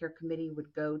oral care committee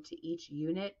would go to each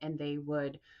unit and they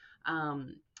would,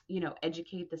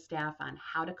 educate the staff on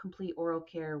how to complete oral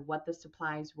care, what the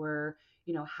supplies were,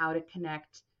 how to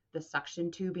connect the suction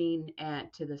tubing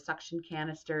and to the suction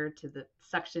canister to the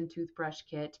suction toothbrush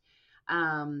kit,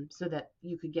 so that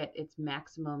you could get its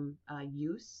maximum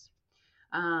use.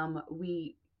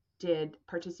 We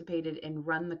participated in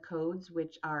Run the Codes,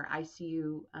 which are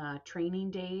ICU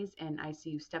training days and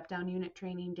ICU step down unit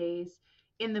training days,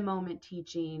 in the moment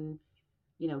teaching,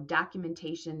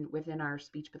 documentation within our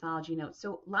speech pathology notes.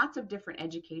 So lots of different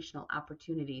educational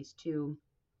opportunities to,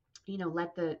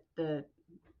 let the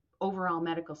overall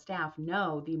medical staff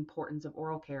know the importance of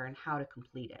oral care and how to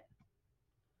complete it.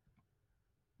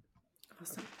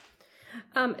 Awesome.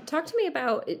 Talk to me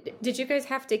about, did you guys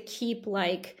have to keep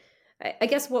I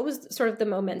guess what was sort of the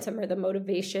momentum or the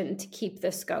motivation to keep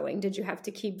this going? Did you have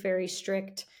to keep very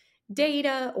strict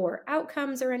data or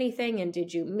outcomes or anything? And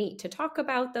did you meet to talk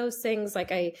about those things?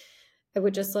 I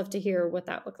would just love to hear what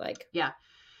that looked like. Yeah.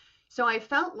 So I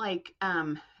felt like,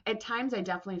 at times I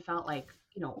definitely felt like,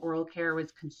 oral care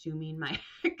was consuming my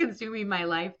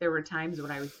life. There were times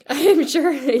when I was, I'm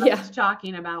sure,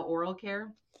 talking about oral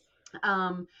care.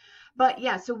 But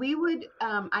yeah, so we would,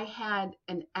 I had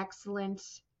an excellent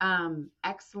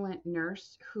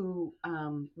nurse who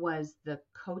was the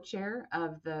co-chair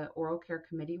of the oral care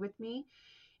committee with me,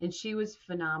 and she was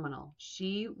phenomenal.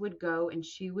 She would go and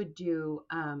she would do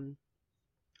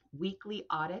weekly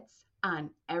audits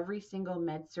on every single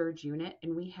med-surg unit,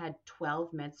 and we had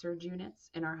 12 med-surg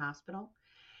units in our hospital,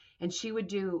 and she would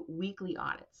do weekly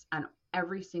audits on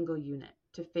every single unit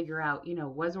to figure out,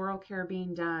 was oral care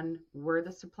being done? Were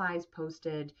the supplies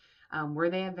posted?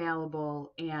 Were they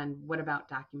available? And what about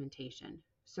documentation?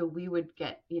 So we would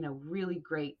get, really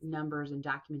great numbers and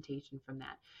documentation from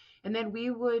that. And then we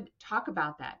would talk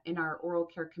about that in our oral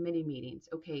care committee meetings.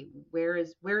 Okay, where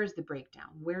is the breakdown?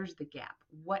 Where's the gap?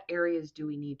 What areas do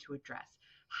we need to address?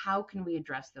 How can we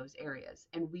address those areas?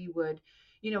 And we would,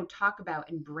 talk about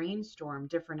and brainstorm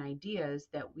different ideas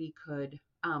that we could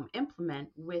implement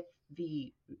with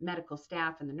the medical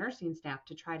staff and the nursing staff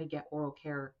to try to get oral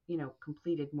care,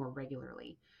 completed more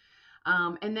regularly.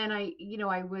 And then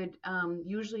I would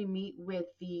usually meet with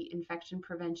the infection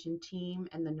prevention team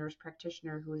and the nurse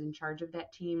practitioner who was in charge of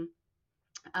that team,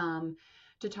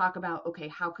 to talk about, okay,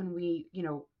 how can we,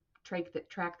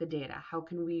 track the data? How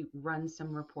can we run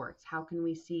some reports? How can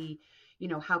we see,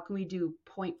 how can we do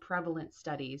point prevalence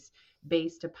studies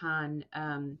based upon,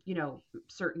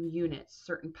 certain units,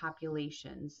 certain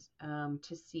populations,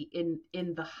 to see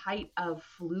in the height of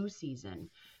flu season,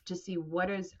 to see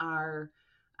what is our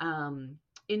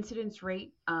incidence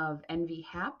rate of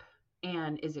NV-HAP,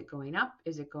 and is it going up?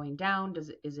 Is it going down?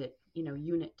 Is it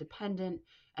unit dependent?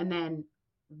 And then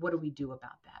what do we do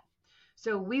about that?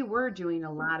 So we were doing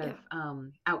a lot of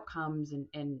outcomes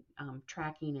and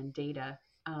tracking and data.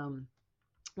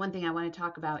 One thing I want to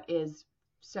talk about is,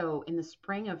 so in the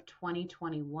spring of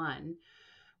 2021,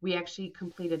 we actually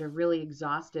completed a really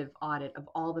exhaustive audit of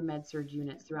all the med-surg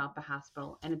units throughout the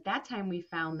hospital. And at that time, we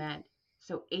found that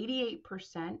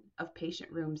 88% of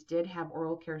patient rooms did have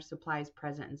oral care supplies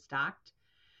present and stocked.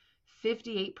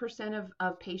 58%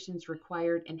 of patients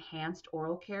required enhanced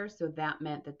oral care. So that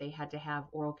meant that they had to have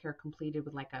oral care completed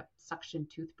with like a suction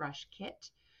toothbrush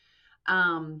kit.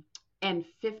 And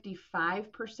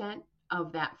 55%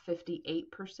 of that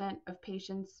 58% of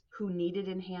patients who needed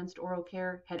enhanced oral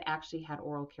care had actually had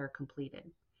oral care completed.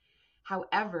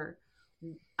 However,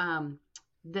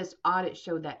 this audit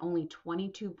showed that only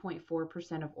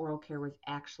 22.4% of oral care was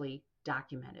actually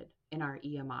documented in our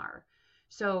EMR.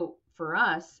 So for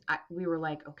us, we were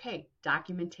like, okay,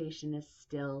 documentation is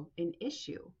still an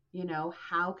issue.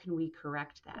 How can we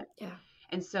correct that? Yeah.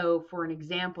 And so for an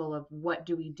example of what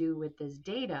do we do with this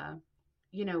data,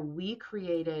 we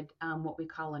created what we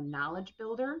call a knowledge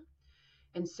builder.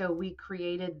 And so we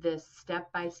created this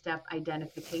step-by-step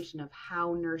identification of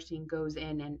how nursing goes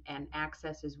in and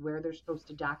accesses where they're supposed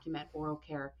to document oral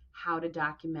care, how to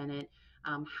document it,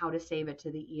 how to save it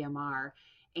to the EMR.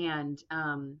 And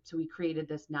so we created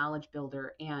this knowledge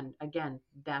builder. And again,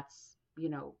 that's,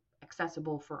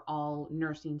 accessible for all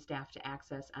nursing staff to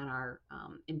access on our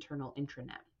internal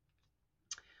intranet.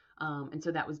 And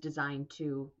so that was designed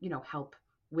to, help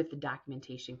with the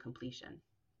documentation completion.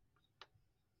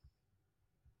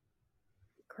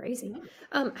 Crazy.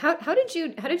 How did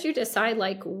you decide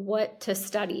like what to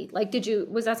study? Like,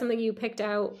 was that something you picked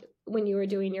out when you were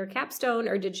doing your capstone,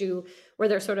 or were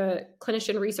there sort of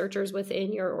clinician researchers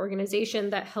within your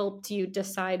organization that helped you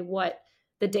decide what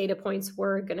the data points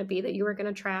were going to be that you were going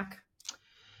to track?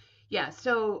 Yeah.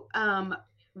 So,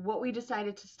 what we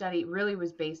decided to study really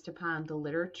was based upon the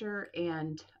literature,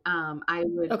 and I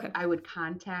would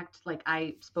contact, like,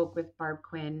 I spoke with Barb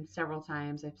Quinn several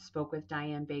times. I spoke with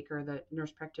Diane Baker, the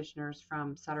nurse practitioners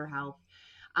from Sutter Health.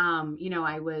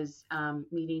 I was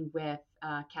meeting with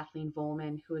Kathleen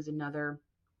Volman, who is another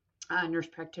nurse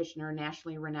practitioner,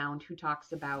 nationally renowned, who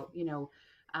talks about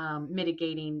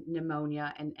mitigating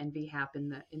pneumonia and VHAP in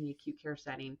the acute care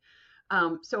setting.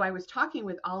 So I was talking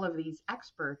with all of these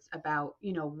experts about,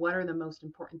 what are the most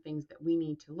important things that we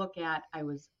need to look at. I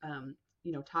was,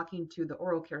 talking to the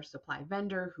oral care supply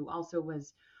vendor, who also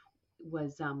was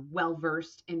well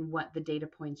versed in what the data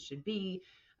points should be.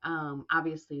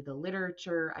 Obviously, the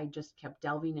literature. I just kept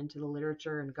delving into the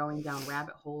literature and going down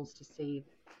rabbit holes to see,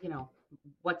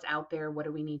 what's out there. What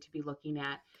do we need to be looking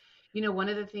at? One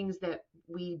of the things that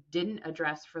we didn't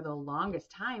address for the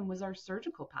longest time was our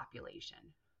surgical population.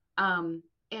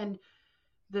 And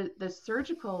the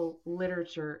surgical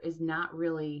literature is not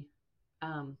really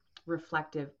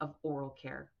reflective of oral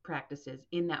care practices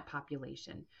in that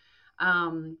population.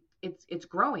 It's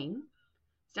growing.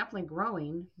 It's definitely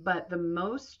growing, but the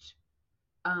most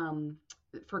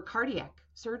for cardiac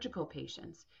surgical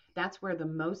patients, that's where the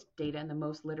most data and the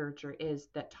most literature is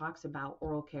that talks about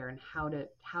oral care and how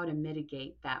to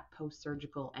mitigate that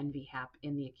post-surgical NVHAP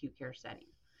in the acute care setting.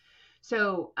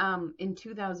 So in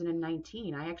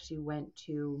 2019, I actually went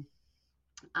to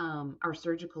our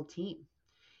surgical team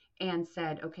and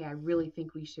said, okay, I really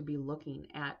think we should be looking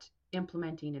at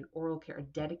implementing a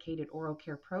dedicated oral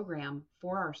care program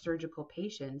for our surgical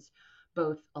patients,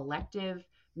 both elective,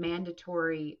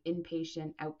 mandatory,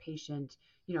 inpatient, outpatient,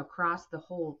 across the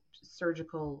whole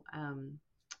surgical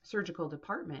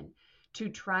department, to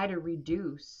try to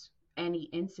reduce any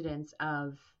incidence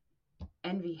of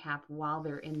NVHAP while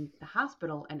they're in the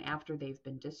hospital and after they've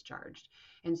been discharged.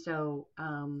 And so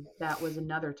that was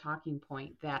another talking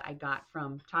point that I got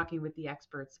from talking with the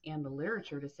experts and the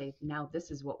literature, to say, now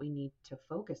this is what we need to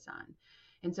focus on.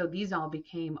 And so these all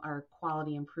became our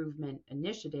quality improvement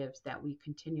initiatives that we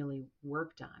continually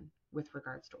worked on with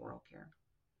regards to oral care.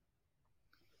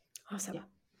 Awesome. Yeah.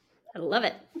 I love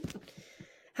it.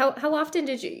 How often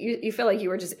did you feel like you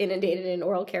were just inundated in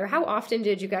oral care? How often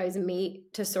did you guys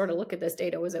meet to sort of look at this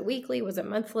data? Was it weekly? Was it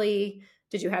monthly?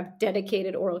 Did you have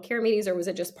dedicated oral care meetings, or was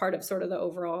it just part of sort of the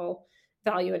overall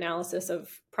value analysis of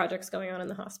projects going on in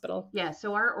the hospital? Yeah,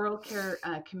 so our oral care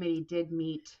committee did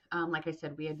meet. Like I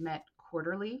said, we had met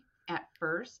quarterly at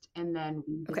first, and then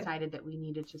we decided that we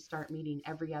needed to start meeting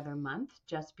every other month,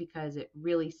 just because it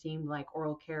really seemed like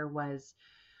oral care was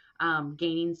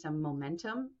gaining some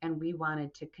momentum, and we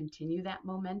wanted to continue that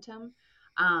momentum.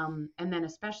 And then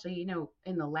especially,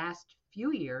 in the last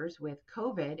few years with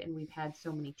COVID, and we've had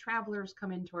so many travelers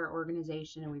come into our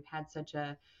organization, and we've had such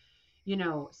a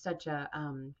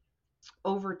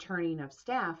overturning of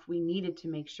staff, we needed to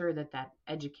make sure that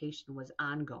education was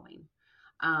ongoing.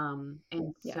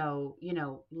 So,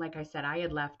 like I said, I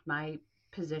had left my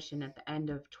position at the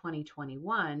end of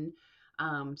 2021.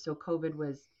 So COVID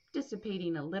was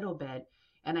dissipating a little bit.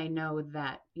 And I know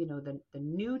that, the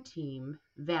new team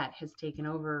that has taken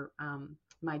over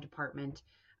my department,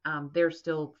 they're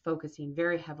still focusing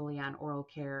very heavily on oral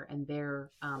care, and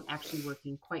they're actually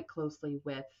working quite closely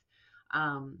with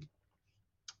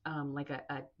like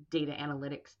a data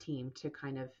analytics team to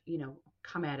kind of,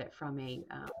 come at it from a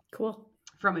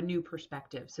from a new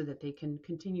perspective, so that they can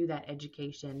continue that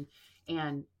education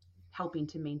and helping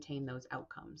to maintain those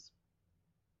outcomes.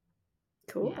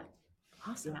 Cool. Yeah.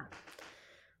 Awesome. Yeah.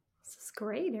 This is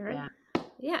great, Erin.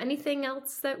 Yeah. Anything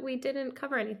else that we didn't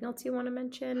cover? Anything else you want to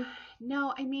mention?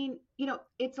 No, I mean,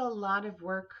 it's a lot of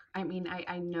work. I mean,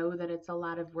 I know that it's a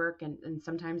lot of work, and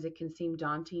sometimes it can seem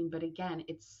daunting, but again,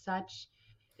 it's such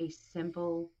a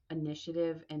simple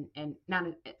initiative, and not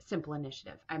a simple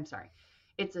initiative. I'm sorry.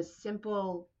 It's a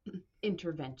simple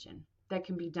intervention that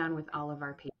can be done with all of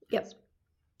our patients. Yep.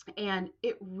 And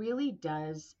it really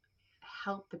does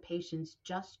help the patients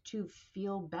just to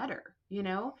feel better.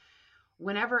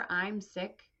 Whenever I'm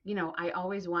sick, I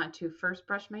always want to first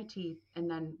brush my teeth and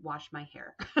then wash my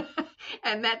hair.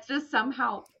 And that just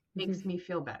somehow makes me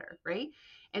feel better, right?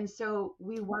 And so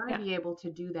we want to be able to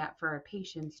do that for our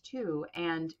patients too.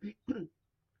 And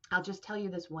I'll just tell you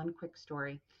this one quick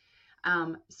story.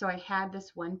 So I had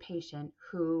this one patient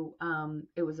who,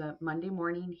 it was a Monday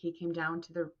morning. He came down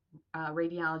to the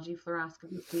radiology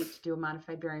fluoroscopy suite to do a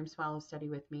modified barium swallow study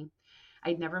with me.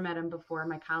 I'd never met him before.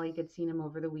 My colleague had seen him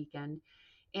over the weekend,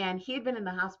 and he had been in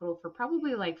the hospital for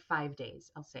probably like 5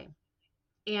 days, I'll say.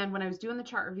 And when I was doing the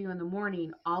chart review in the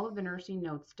morning, all of the nursing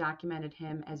notes documented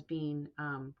him as being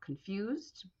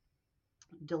confused,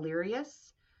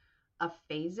 delirious,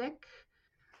 aphasic,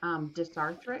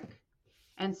 dysarthric.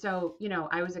 And so,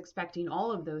 I was expecting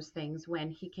all of those things when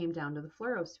he came down to the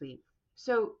fluoro suite.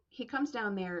 So he comes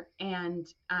down there, and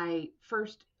I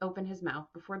first open his mouth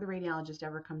before the radiologist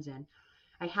ever comes in.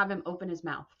 I have him open his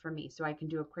mouth for me so I can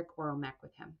do a quick oral mech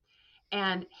with him.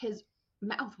 And his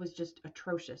mouth was just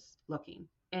atrocious looking.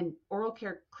 And oral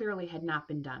care clearly had not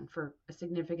been done for a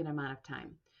significant amount of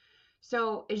time.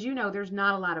 So as you know, there's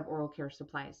not a lot of oral care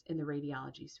supplies in the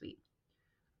radiology suite.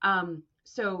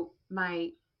 So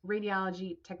my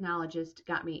radiology technologist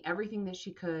got me everything that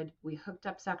she could. We hooked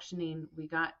up suctioning. We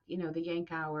got, the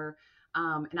yank hour.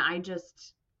 And I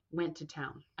just went to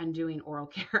town on doing oral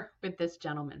care with this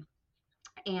gentleman.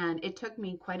 And it took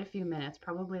me quite a few minutes,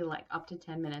 probably like up to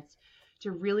 10 minutes,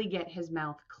 to really get his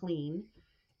mouth clean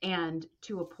and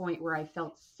to a point where I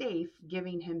felt safe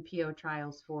giving him PO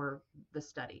trials for the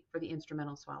study, for the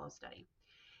instrumental swallow study.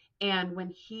 And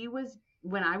when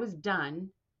I was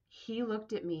done, he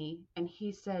looked at me and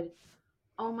he said,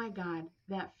 "Oh my God,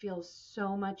 that feels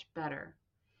so much better."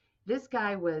 This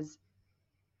guy was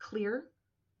clear.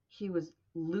 He was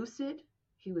lucid.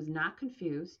 He was not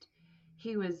confused.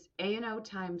 He was A&O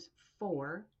times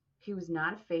 4. He was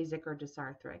not aphasic or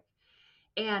dysarthric.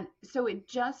 And so it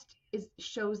just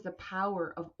shows the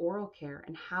power of oral care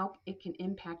and how it can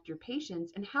impact your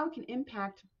patients and how it can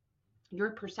impact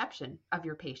your perception of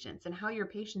your patients and how your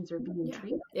patients are being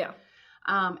treated. Yeah.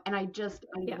 And I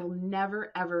will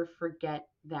never, ever forget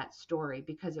that story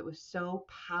because it was so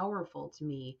powerful to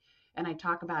me. And I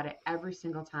talk about it every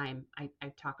single time I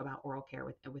talk about oral care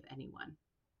with anyone.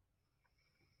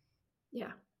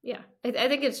 Yeah. Yeah. I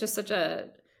think it's just such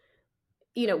a,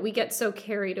 we get so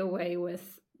carried away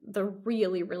with the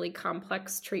really, really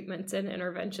complex treatments and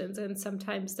interventions. And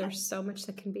sometimes there's so much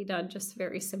that can be done just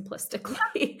very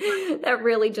simplistically that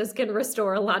really just can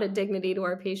restore a lot of dignity to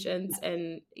our patients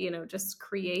and, just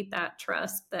create that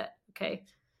trust that, okay.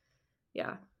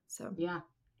 Yeah. So, yeah.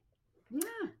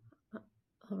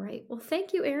 All right. Well,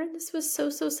 thank you, Erin. This was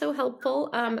so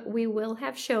helpful. We will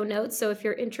have show notes. So if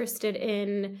you're interested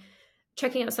in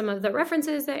checking out some of the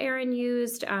references that Erin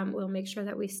used, we'll make sure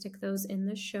that we stick those in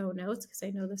the show notes because I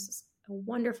know this is a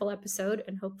wonderful episode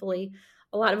and hopefully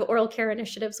a lot of oral care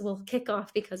initiatives will kick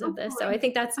off because of this. So I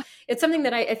think it's something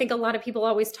that I think a lot of people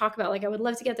always talk about. Like, I would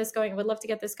love to get this going. I would love to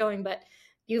get this going, but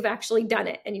you've actually done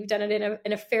it and you've done it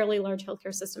in a fairly large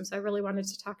healthcare system. So I really wanted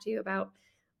to talk to you about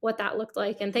what that looked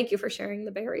like. And thank you for sharing the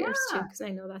barriers too, because I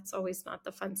know that's always not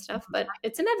the fun stuff, but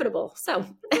it's inevitable. So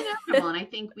it's inevitable. And I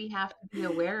think we have to be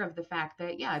aware of the fact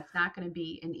that, it's not going to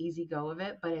be an easy go of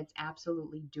it, but it's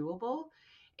absolutely doable.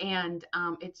 And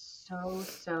it's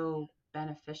so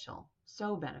beneficial,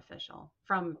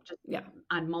 from just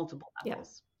on multiple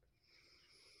levels.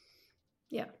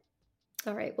 Yeah.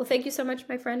 All right. Well, thank you so much,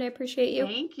 my friend. I appreciate you.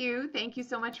 Thank you. Thank you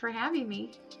so much for having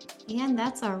me. And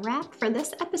that's a wrap for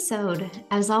this episode.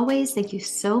 As always, thank you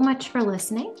so much for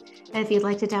listening. And if you'd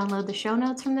like to download the show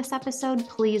notes from this episode,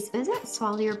 please visit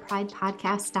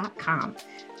swallowyourpridepodcast.com.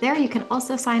 There you can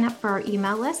also sign up for our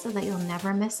email list so that you'll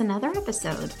never miss another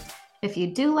episode. If you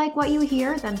do like what you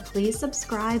hear, then please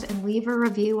subscribe and leave a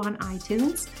review on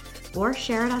iTunes or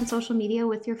share it on social media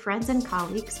with your friends and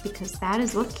colleagues because that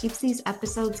is what keeps these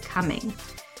episodes coming.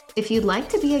 If you'd like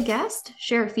to be a guest,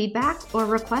 share feedback, or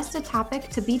request a topic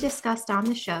to be discussed on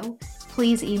the show,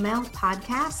 please email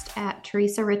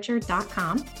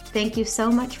podcast@teresarichard.com. Thank you so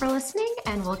much for listening,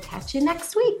 and we'll catch you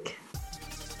next week.